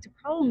like to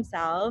problem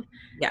solve.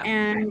 Yeah.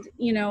 And,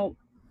 you know,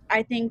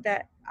 I think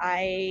that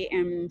I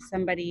am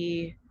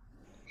somebody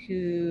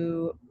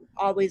who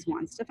always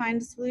wants to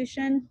find a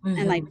solution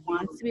and like Hmm.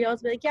 wants to be able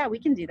to be like, yeah, we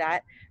can do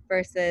that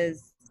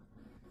versus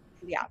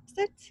the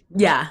opposite.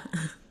 Yeah.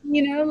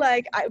 You know,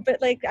 like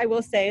but like I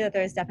will say that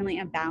there's definitely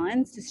a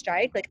balance to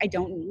strike. Like I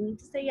don't need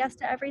to say yes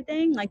to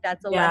everything. Like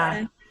that's a Yeah.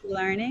 lesson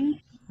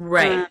learning.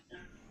 Right. Um,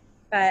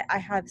 but I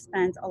have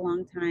spent a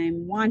long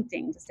time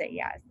wanting to say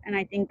yes, and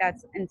I think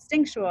that's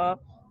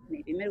instinctual,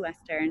 maybe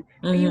Midwestern.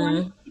 But you want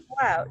to Hmm. help people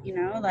out. You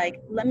know,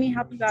 like let me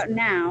help you out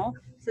now,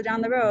 so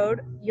down the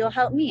road you'll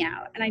help me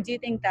out. And I do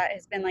think that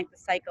has been like the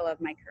cycle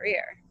of my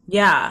career.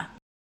 Yeah.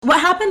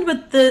 What happened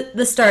with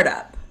the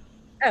startup?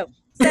 Oh,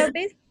 so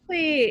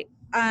basically,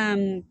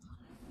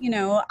 you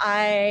know,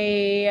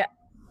 I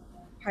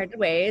parted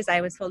ways.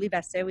 I was fully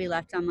vested. We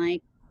left on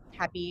like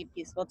happy,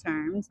 peaceful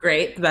terms.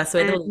 Great. The best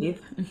way to And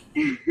leave.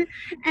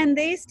 and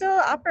they still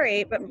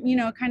operate, but you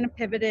know, kind of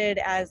pivoted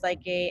as like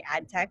a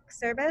ad tech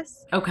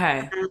service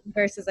Okay.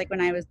 versus like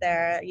when I was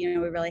there, you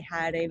know, we really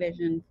had a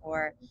vision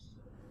for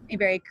a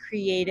very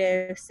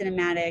creative,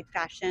 cinematic,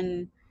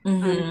 fashion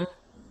um, Hmm.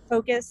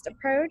 focused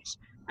approach.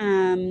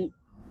 Um,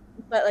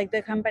 but like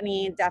the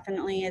company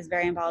definitely is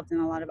very involved in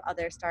a lot of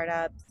other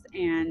startups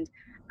and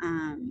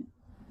um,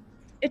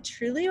 it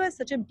truly was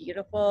such a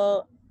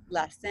beautiful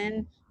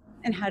lesson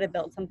in how to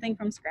build something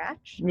from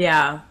scratch,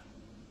 Yeah.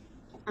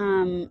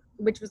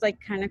 which was like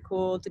kind of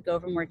cool to go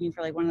from working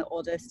for like one of the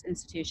oldest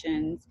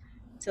institutions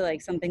to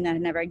like something that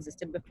had never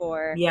existed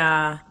before,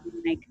 Yeah.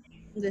 like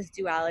this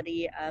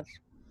duality of,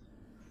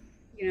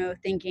 you know,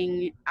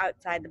 thinking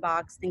outside the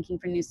box, thinking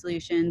for new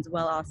solutions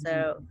while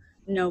also Mhm.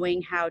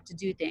 knowing how to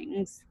do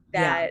things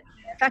Yeah. that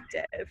are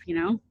effective, you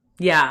know.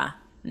 Yeah.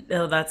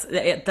 No, that's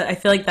it. I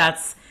feel like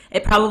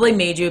it probably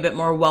made you a bit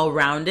more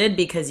well-rounded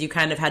because you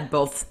kind of had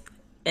both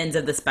ends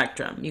of the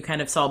spectrum. You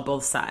kind of saw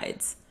both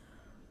sides.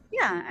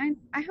 Yeah,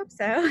 I hope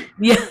so.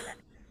 Yeah.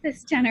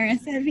 That's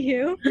generous of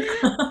you.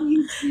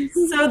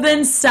 So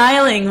then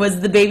styling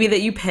was the baby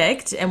that you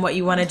picked and what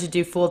you wanted to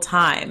do full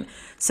time.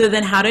 So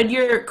then how did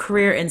your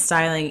career in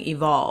styling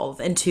evolve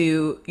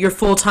into your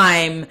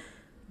full-time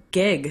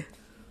gig?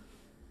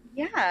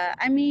 Yeah,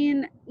 I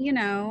mean,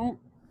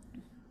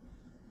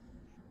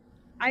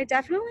 I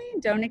definitely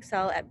don't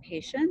excel at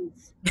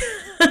patience.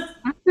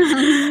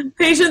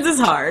 Patience is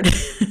hard.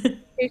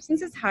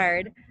 Patience is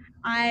hard.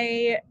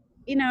 I,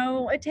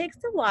 it takes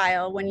a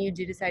while when you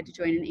do decide to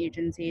join an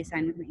agency,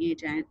 sign with an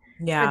agent,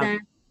 for Yeah. them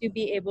to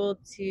be able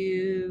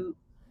to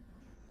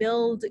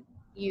build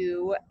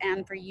you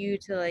and for you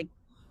to like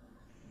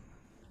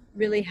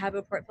really have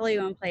a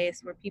portfolio in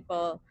place where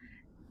people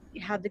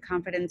have the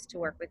confidence to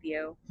work with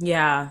you.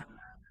 Yeah.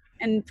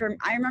 And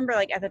I remember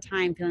like at the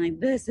time feeling like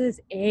this is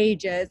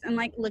ages, and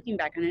like looking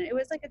back on it, it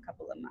was like a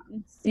couple of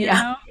months,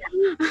 Yeah.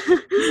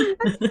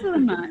 a couple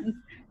of months,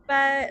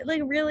 but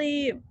like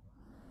really,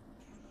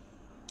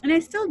 and I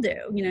still do.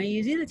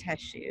 You do the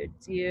test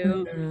shoots,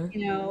 Mhm.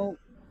 you know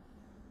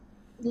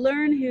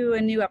learn who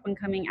a new up and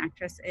coming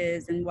actress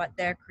is and what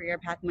their career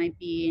path might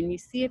be, and you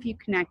see if you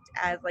connect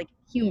as like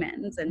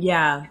humans and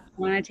Yeah.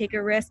 want to take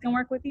a risk and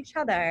work with each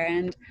other.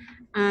 And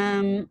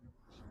um,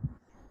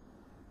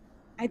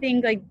 I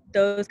think like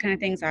those kind of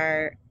things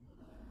are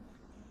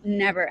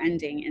never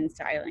ending in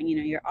styling.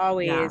 You're Yeah.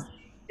 always,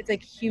 it's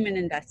like human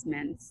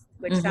investments,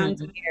 which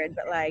sounds Mhm. weird,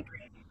 but like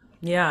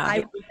Yeah. I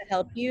want to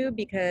help you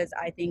because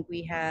I think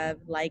we have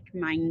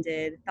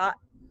like-minded thoughts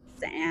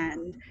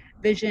and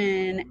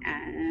vision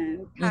and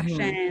Mhm.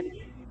 passion.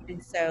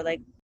 And so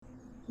like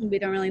we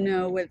don't really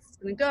know where it's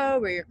going to go,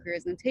 where your career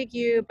is going to take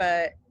you,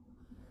 but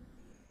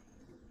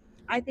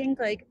I think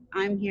like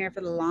I'm here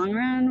for the long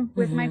run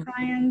with my Mhm.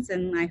 clients,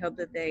 and I hope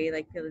that they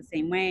like feel the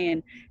same way.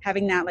 And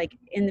having that like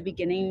in the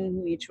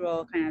beginning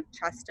mutual kind of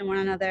trust in one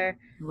another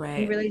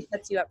Right. really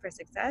sets you up for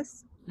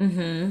success.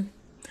 Mhm.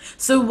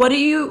 So what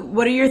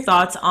are your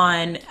thoughts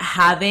on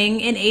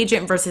having an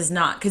agent versus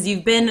not? Because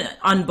you've been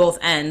on both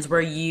ends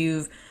where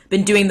you've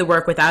been doing the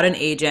work without an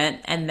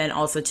agent and then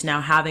also to now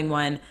having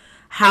one.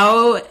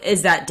 How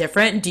is that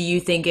different? Do you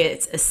think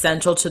it's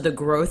essential to the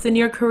growth in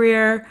your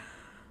career?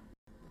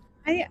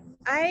 I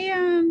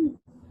I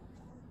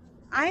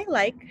I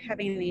like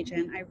having an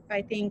agent.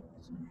 I think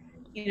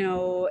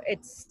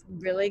it's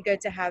really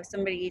good to have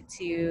somebody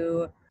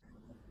to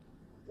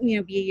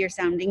be your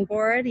sounding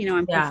board. I'm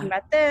thinking Yeah.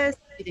 about this.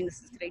 Do you think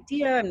this is a good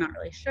idea? I'm not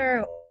really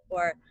sure.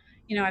 Or,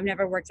 I've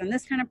never worked on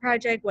this kind of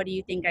project. What do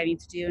you think I need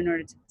to do in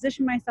order to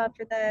position myself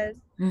for this?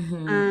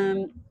 Mhm.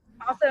 Um,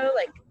 Also,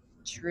 like,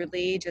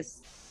 truly,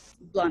 just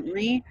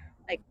bluntly,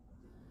 like,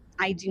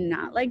 I do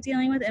not like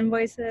dealing with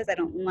invoices. I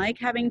don't like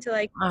having to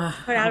like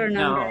put out I a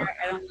number. know.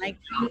 I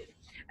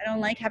don't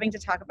like having to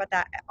talk about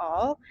that at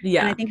all. And I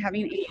Yeah. think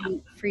having an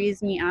agent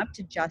frees me up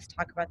to just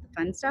talk about the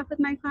fun stuff with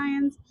my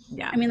clients.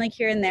 Yeah. I mean, like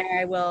here and there,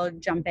 I will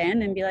jump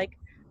in and be like,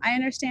 I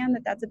understand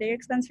that that's a big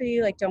expense for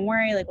you. Like, don't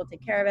worry. Like, we'll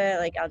take care of it.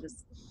 Like,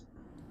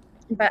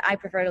 but I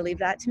prefer to leave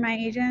that to my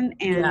agent.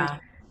 And Yeah.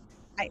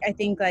 I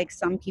think like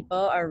some people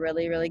are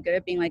really, really good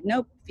at being like,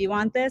 nope, if you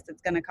want this,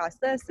 it's going to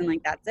cost this. And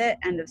like, that's it.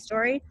 End of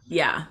story.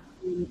 Yeah.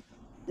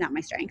 Not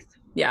my strength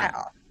Yeah. at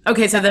all.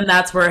 Okay, so So then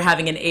that's where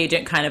having an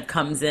agent kind of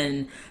comes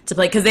in to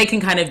play because they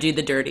can kind of do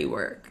the dirty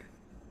work.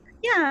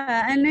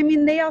 yeah, and I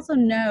mean, they also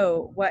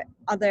know what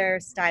other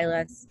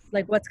stylists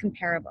like. What's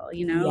comparable, like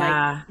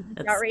Yeah. is this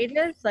It's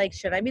outrageous? Like,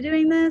 should I be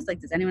doing this? Like,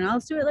 does anyone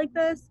else do it like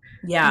this?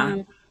 yeah.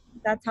 Um,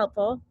 that's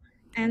helpful,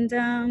 and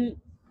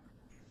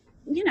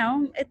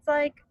it's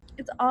like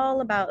it's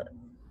all about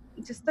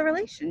just the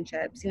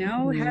relationships.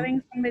 Mhm.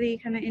 Having somebody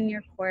kind of in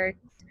your court,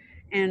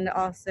 and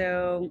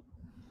also,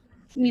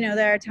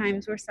 there are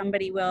times where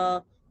somebody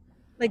will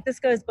like this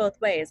goes both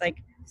ways.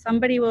 Like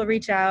somebody will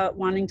reach out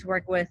wanting to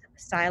work with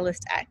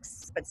stylist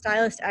X, but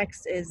stylist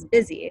X is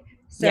busy.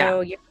 Yeah.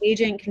 So your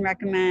agent can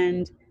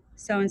recommend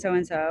so and so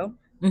and so,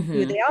 who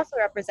Mhm. they also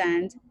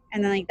represent,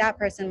 and then like that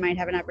person might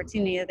have an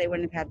opportunity that they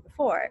wouldn't have had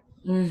before.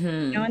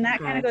 Mhm. And that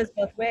kind Okay. of goes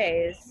both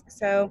ways.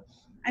 So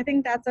I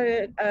think that's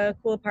a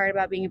cool part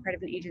about being a part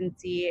of an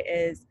agency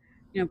is,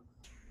 you know,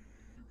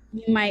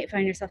 you might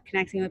find yourself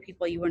connecting with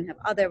people you wouldn't have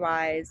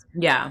otherwise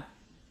Yeah.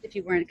 if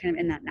you weren't kind of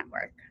in that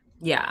network.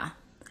 Yeah.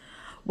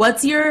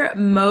 What's your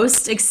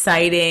most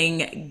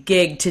exciting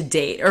gig to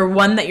date or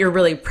one that you're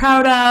really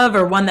proud of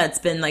or one that's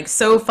been like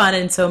so fun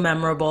and so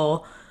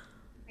memorable?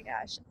 Oh my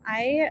gosh.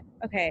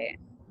 Okay.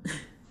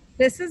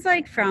 This is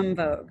like from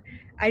Vogue.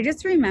 I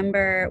just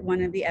remember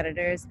one of the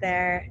editors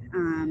there,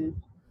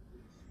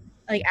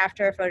 like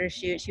after a photo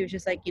shoot, she was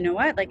just like, you know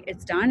what? Like,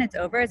 it's done, it's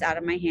over, it's out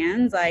of my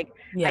hands. Like,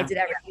 I Yeah. did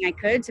everything I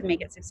could to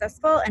make it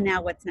successful, and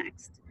now what's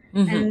next?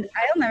 Mhm. And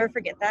I'll never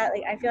forget that.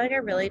 Like, I feel like I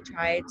really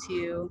try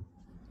to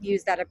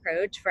use that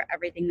approach for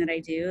everything that I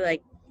do.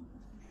 Like,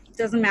 it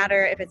doesn't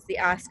matter if it's the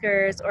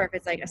Oscars or if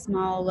it's like a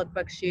small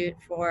lookbook shoot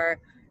for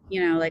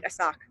like a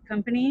sock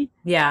company.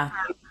 Yeah.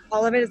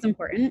 All of it is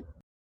important.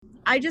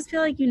 I just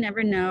feel like you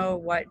never know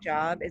what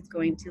job is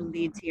going to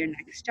lead to your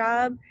next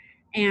job.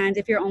 And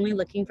if you're only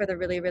looking for the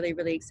really, really,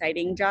 really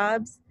exciting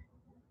jobs,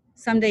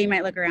 someday you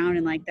might look around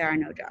and like there are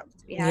no jobs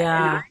to be had. And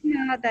Yeah.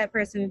 I'm not that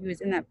person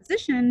who's in that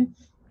position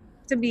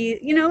to be,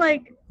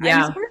 like I'm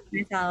Yeah. supporting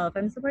myself,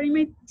 I'm supporting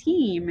my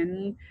team,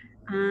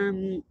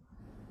 and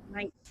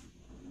like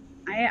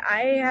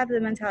I have the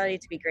mentality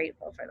to be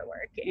grateful for the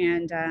work.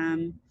 And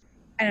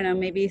I don't know,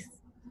 maybe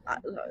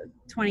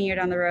 20 year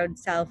down the road,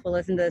 self will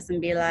listen to this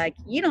and be like,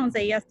 you don't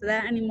say yes to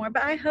that anymore.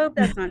 But I hope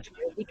that's not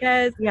true,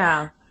 because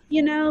Yeah.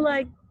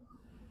 like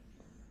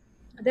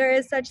there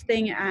is such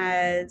thing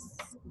as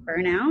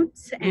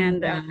burnout,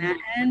 and Mhm.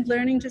 and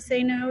learning to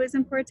say no is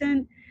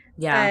important.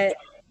 Yeah. But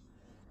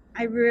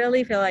I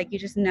really feel like you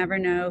just never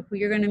know who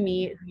you're going to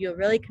meet, who you'll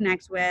really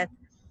connect with.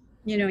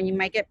 And you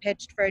might get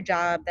pitched for a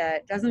job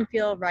that doesn't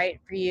feel right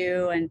for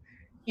you, and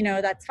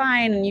that's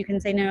fine, and you can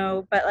say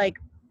no. But like,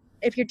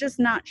 if you're just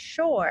not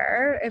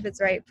sure if it's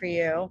right for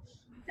you,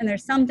 and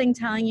there's something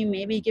telling you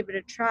maybe give it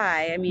a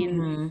try, I mean,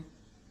 Mhm.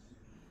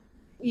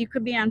 you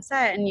could be on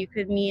set and you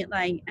could meet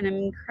like an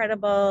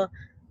incredible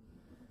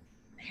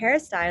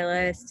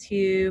hairstylist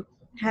who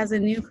has a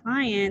new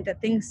client that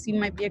thinks you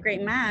might be a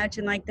great match,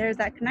 and like there's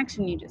that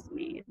connection you just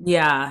made.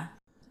 Yeah.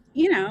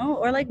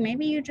 Or like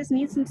maybe you just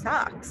need some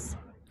socks.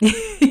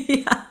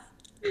 Yeah.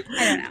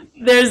 I don't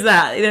know. There's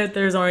that.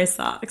 There's always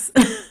socks.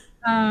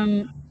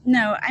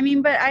 No, I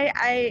mean, but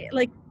I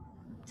like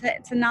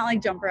to not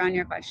like jump around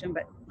your question,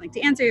 but like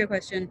to answer your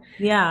question,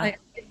 Yeah. like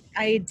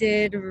I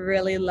did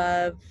really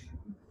love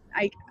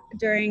I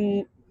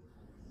during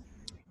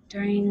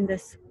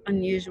this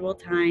unusual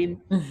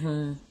time.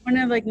 Mhm. One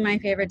of like my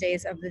favorite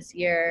days of this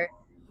year,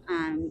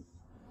 um,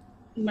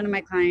 one of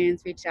my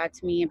clients reached out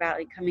to me about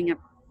like coming up,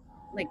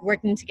 like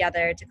working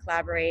together to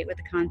collaborate with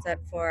the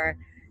concept for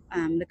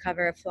the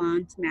cover of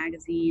Flaunt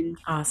magazine. And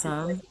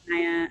Awesome.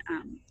 Maya,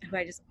 who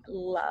I just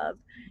love.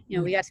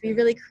 We got to be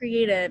really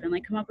creative and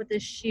like come up with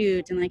this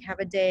shoot and like have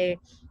a day,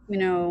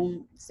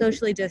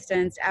 socially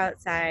distanced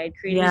outside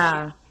creating a shoot.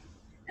 Yeah.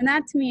 And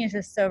that to me is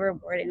just so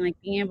rewarding, like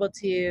being able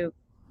to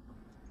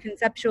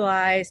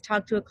conceptualize,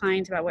 talk to a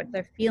client about what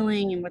they're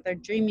feeling and what they're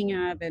dreaming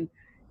of, and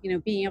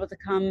being able to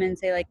come and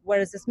say like, what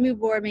does this mood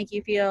board make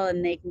you feel,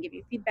 and they can give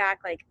you feedback.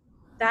 Like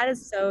that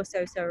is so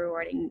so so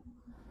rewarding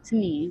to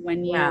me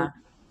when you Yeah.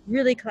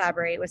 really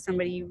collaborate with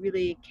somebody you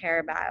really care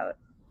about,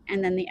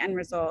 and then the end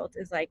result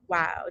is like,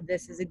 wow,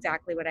 this is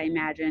exactly what I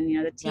imagined.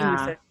 The team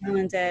was Yeah. so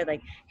talented,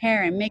 like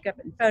hair and makeup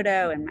and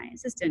photo, and my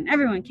assistant,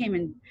 everyone came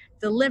and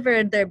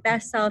delivered their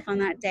best self on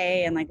that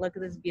day, and like, look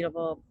at this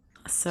beautiful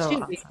So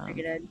shoot we awesome.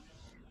 created.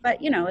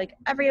 But like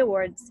every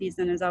awards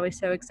season is always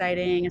so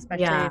exciting,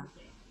 especially Yeah.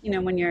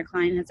 when your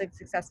client has a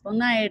successful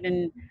night,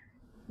 and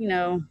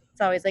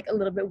it's always like a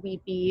little bit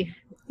weepy.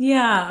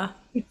 Yeah.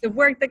 It's the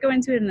work that go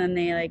into it, and then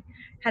they like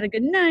had a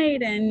good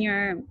night, and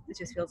it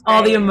just feels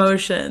All the great.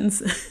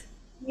 emotions.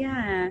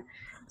 Yeah.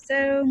 So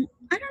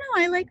I don't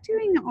know. I like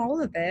doing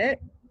all of it.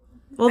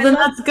 Well, I then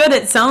love. that's good.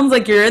 It sounds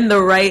like you're in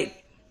the right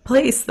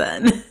place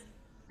then.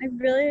 I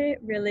really,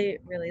 really,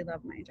 really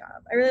love my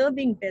job. I really love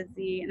being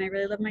busy, and I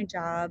really love my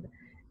job,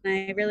 and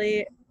I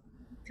really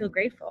feel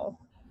grateful.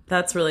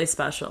 That's really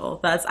special.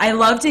 I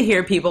love to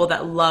hear people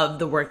that love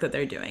the work that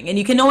they're doing. And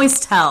you can always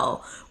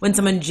tell when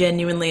someone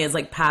genuinely is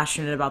like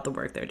passionate about the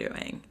work they're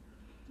doing.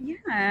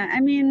 Yeah. I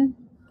mean,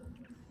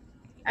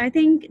 I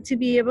think to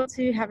be able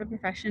to have a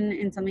profession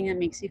in something that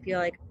makes you feel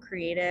like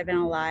creative and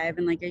alive,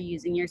 and like you're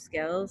using your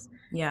skills,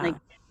 like Yeah.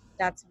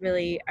 I'm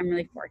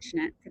really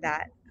fortunate for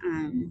that.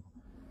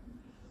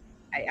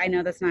 I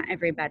know that's not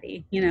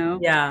everybody,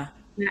 Yeah.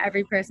 not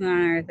every person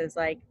on earth is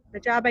like, the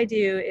job I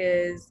do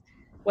is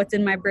what's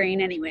in my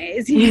brain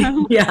anyways,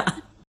 Yeah.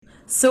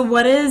 So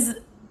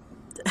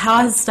how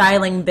has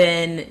styling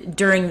been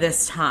during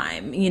this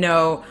time?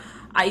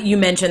 You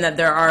mentioned that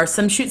there are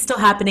some shoots still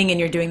happening and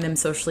you're doing them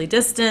socially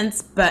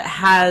distanced, but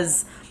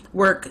has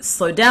work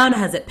slowed down?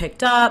 Has it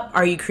picked up?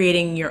 Are you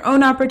creating your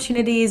own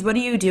opportunities? What are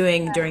you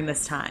doing during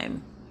this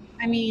time?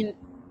 I mean,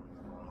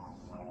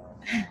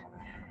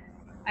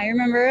 I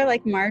remember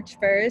like March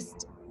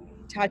 1st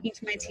talking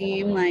to my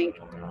team, like,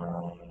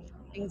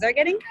 things are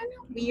getting kind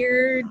of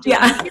weird. Do Yeah.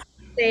 anyone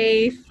feel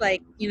safe?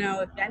 Like,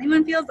 if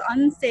anyone feels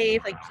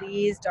unsafe, like,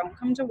 please don't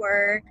come to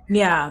work.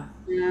 Yeah.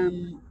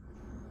 Um,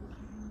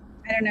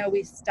 I don't know.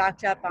 We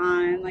stocked up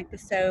on like the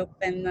soap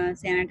and the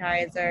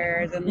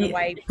sanitizers and the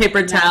wipes Paper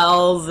and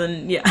towels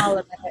and yeah. all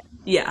of it.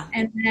 Yeah.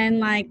 And then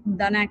like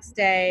the next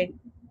day,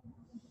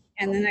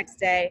 and the next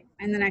day,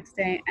 and the next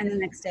day, and the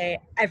next day,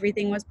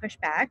 everything was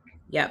pushed back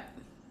Yep.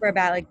 for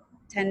about like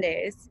 10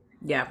 days.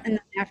 Yep. And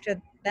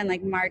then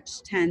like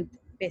March 10th,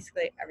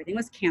 basically everything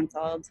was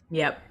canceled.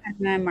 Yep. And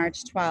then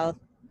March 12th,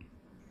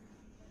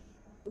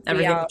 we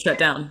Everything all, shut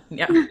down.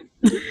 Yeah.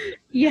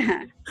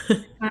 yeah.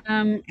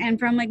 And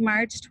from like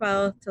March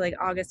 12th to like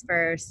August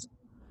 1st,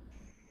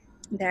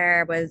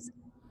 there was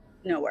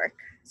no work,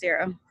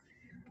 zero.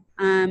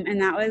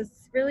 And that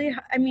was really,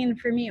 I mean,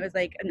 for me, it was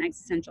like an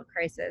existential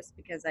crisis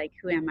because, like,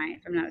 who am I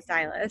if I'm not a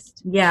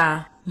stylist?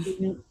 Yeah.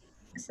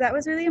 So that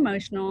was really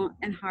emotional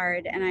and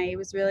hard. And I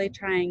was really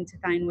trying to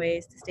find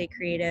ways to stay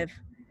creative.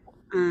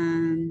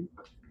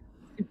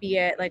 Be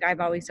it like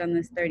I've always done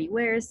this 30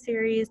 Wears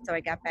series, so I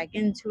got back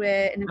into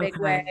it in a big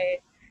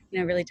way,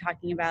 really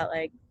talking about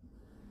like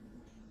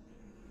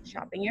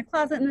shopping your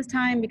closet in this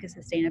time because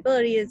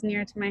sustainability is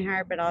near to my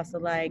heart, but also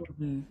like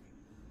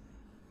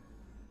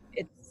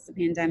it's a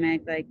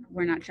pandemic, like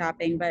we're not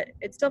shopping, but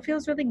it still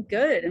feels really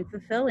good and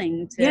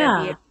fulfilling to be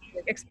able to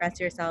express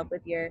yourself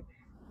with your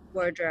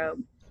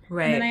wardrobe.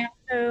 And then I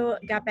also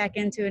got back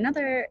into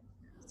another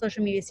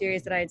social media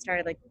series that I had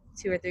started like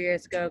 2 or 3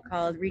 years ago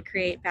called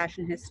Recreate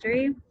Fashion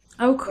History.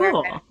 Oh,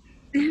 cool.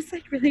 It's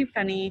like really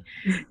funny.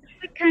 It's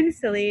like kind of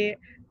silly,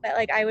 but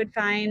like I would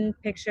find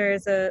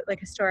pictures of like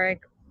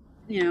historic,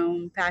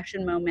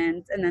 fashion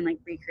moments and then like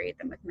recreate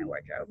them with my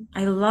wardrobe.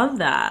 I love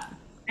that.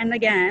 And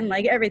again,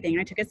 like everything,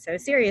 I took it so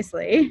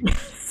seriously.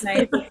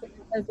 I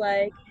was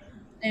like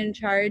in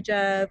charge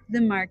of the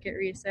market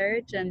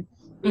research, and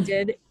we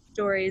did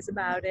stories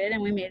about it,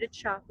 and we made it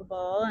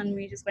shoppable, and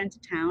we just went to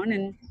town.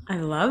 And I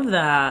love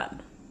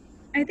that.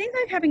 I think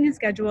like having a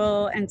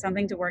schedule and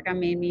something to work on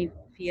made me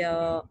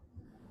feel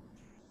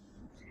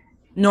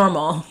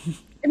normal.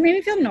 It made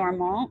me feel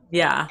normal.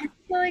 Yeah. And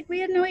so, like, we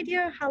had no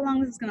idea how long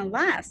this was going to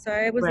last. So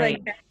I was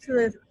like back to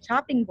the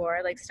chopping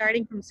board, like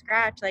starting from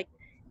scratch. Like,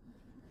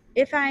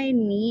 if I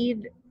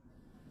need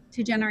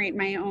to generate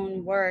my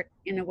own work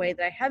in a way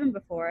that I haven't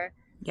before,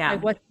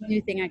 like what's the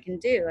new thing I can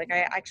do? Like,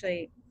 I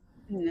actually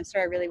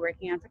started really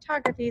working on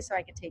photography so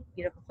I could take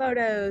beautiful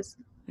photos,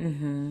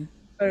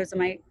 photos of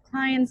my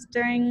clients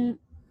during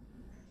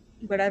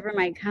whatever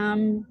might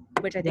come,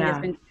 which I think has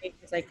been great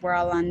because like we're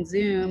all on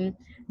Zoom.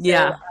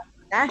 So,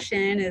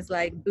 fashion is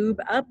like boob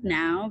up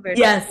now.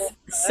 Yes,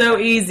 so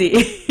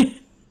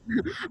easy.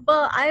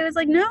 Well, I was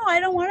like, no, I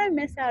don't want to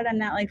miss out on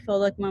that like full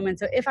look moment.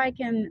 So if I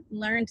can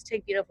learn to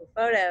take beautiful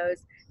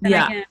photos, then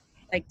I can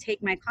like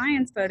take my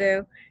client's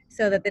photo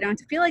so that they don't have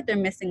to feel like they're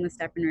missing the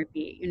step and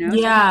repeat,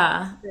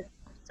 Yeah.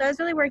 So I was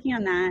really working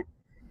on that.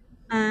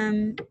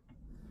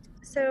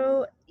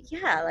 So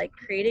yeah, like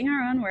creating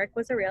our own work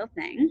was a real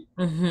thing.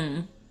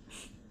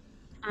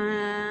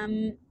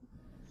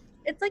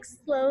 It's like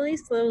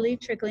slowly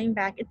trickling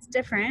back. It's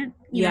different.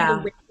 The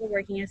way we're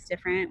working is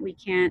different. We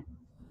can't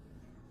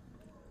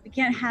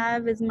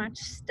have as much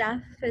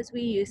stuff as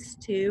we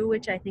used to,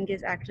 which I think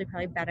is actually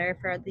probably better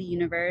for the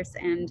universe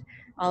and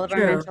all of our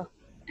mental health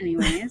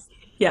anyways.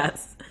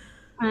 Yes.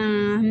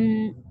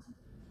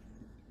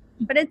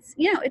 But it's,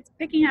 it's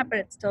picking up, but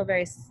it's still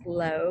very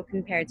slow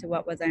compared to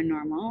what was our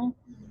normal.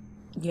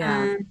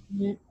 Yeah.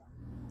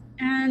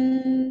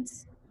 And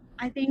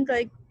I think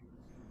like,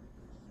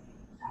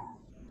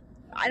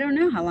 I don't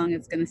know how long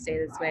it's going to stay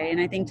this way.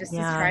 And I think just to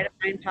try to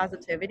find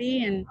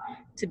positivity and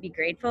to be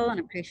grateful and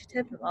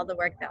appreciative of all the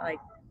work that like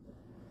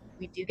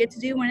we do get to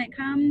do when it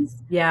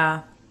comes.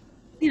 Yeah.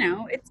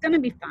 It's going to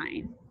be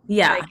fine.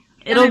 Yeah. Like,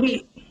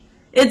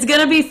 it's going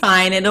to be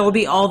fine. And it'll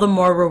be all the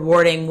more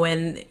rewarding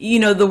when,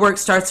 the work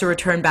starts to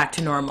return back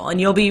to normal and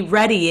you'll be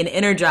ready and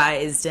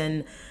energized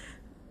and.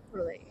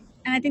 Totally.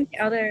 And I think the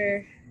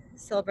other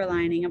silver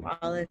lining of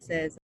all this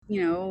is,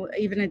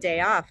 even a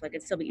day off, like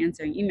I'd still be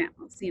answering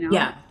emails,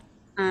 Yeah.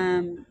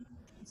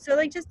 So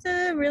like just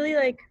to really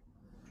like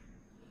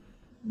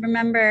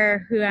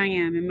remember who I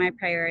am and my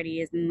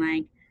priorities and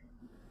like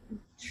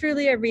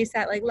truly a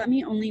reset, like let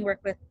me only work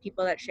with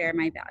people that share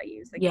my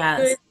values, like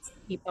good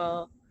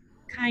people,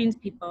 kind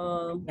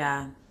people,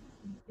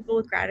 people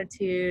with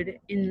gratitude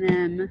in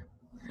them,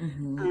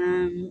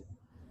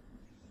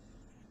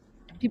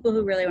 people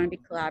who really want to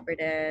be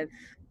collaborative.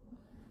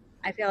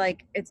 I feel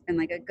like it's been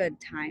like a good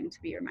time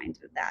to be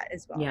reminded of that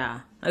as well.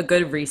 Yeah, a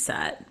good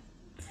reset.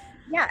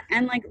 Yeah,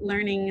 and like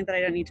learning that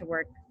I don't need to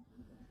work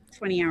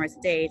 20 hours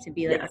a day to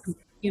be like a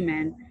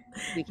human.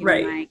 We can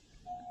like,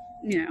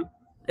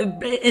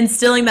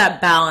 instilling that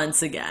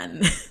balance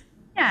again.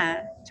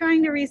 Yeah,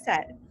 trying to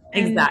reset.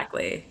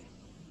 Exactly.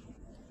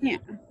 Yeah.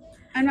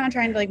 I'm not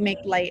trying to like make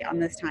light on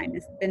this time.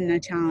 It's been a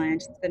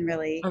challenge. It's been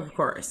really. Of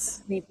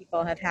course. Many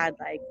people have had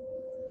like,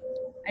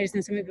 I just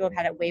know so many people have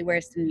had it way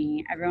worse than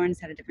me.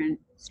 Everyone's had a different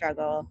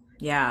struggle.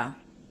 Yeah.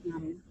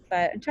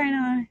 But I'm trying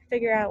to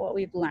figure out what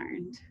we've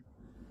learned.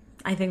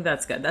 I think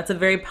that's good. That's a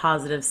very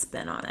positive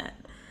spin on it.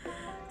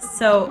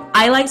 So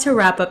I like to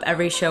wrap up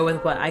every show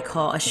with what I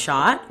call a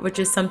shot, which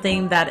is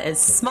something that is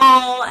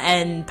small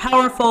and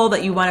powerful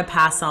that you want to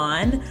pass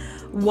on.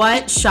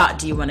 What shot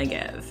do you want to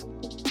give?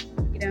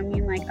 You don't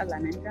mean like a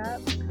lemon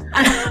drop?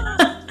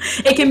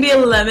 It can be a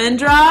lemon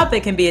drop.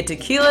 It can be a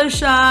tequila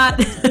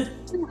shot.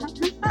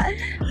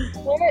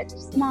 What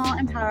small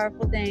and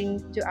powerful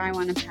things do I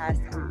want to pass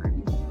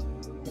on?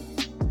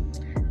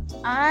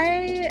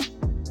 I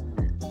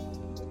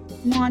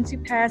want to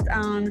pass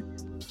on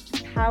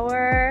the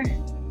power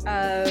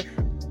of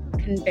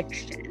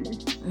conviction.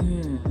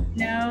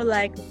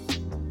 Like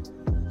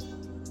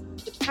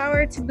the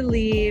power to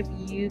believe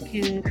you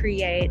can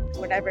create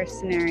whatever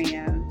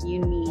scenario you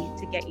need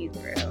to get you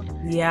through.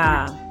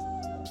 Yeah.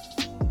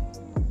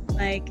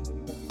 Like,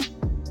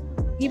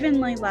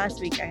 even like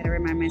last week, I had to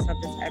remind myself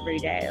this every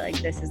day.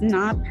 Like, this is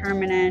not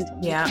permanent.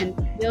 Yeah. You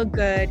can feel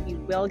good. You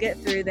will get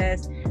through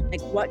this.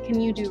 Like, what can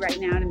you do right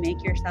now to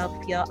make yourself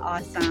feel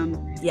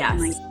awesome? Yes.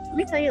 And like, let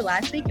me tell you,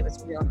 last week it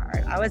was real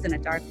hard. I was in a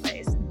dark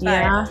place. But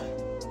Yeah.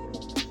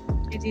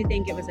 I do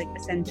think it was like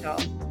essential.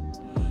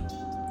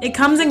 It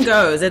comes and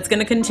goes. It's going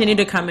to continue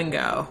to come and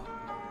go.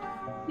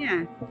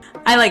 Yeah.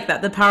 I like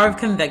that. The power of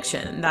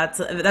conviction. That's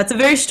a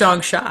very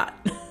strong shot.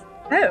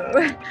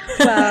 Oh,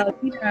 well,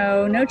 you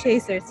know, no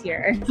chasers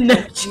here. No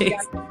You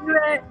chase. gotta do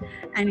it,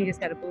 and you just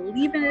gotta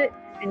believe in it,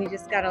 and you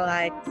just gotta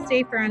like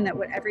stay firm that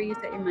whatever you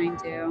set your mind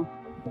to,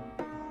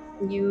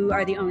 you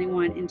are the only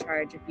one in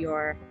charge of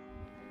your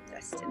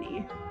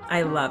destiny.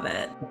 I love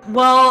it.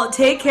 Well,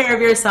 take care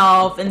of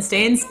yourself and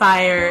stay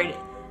inspired.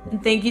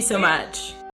 And thank you so much.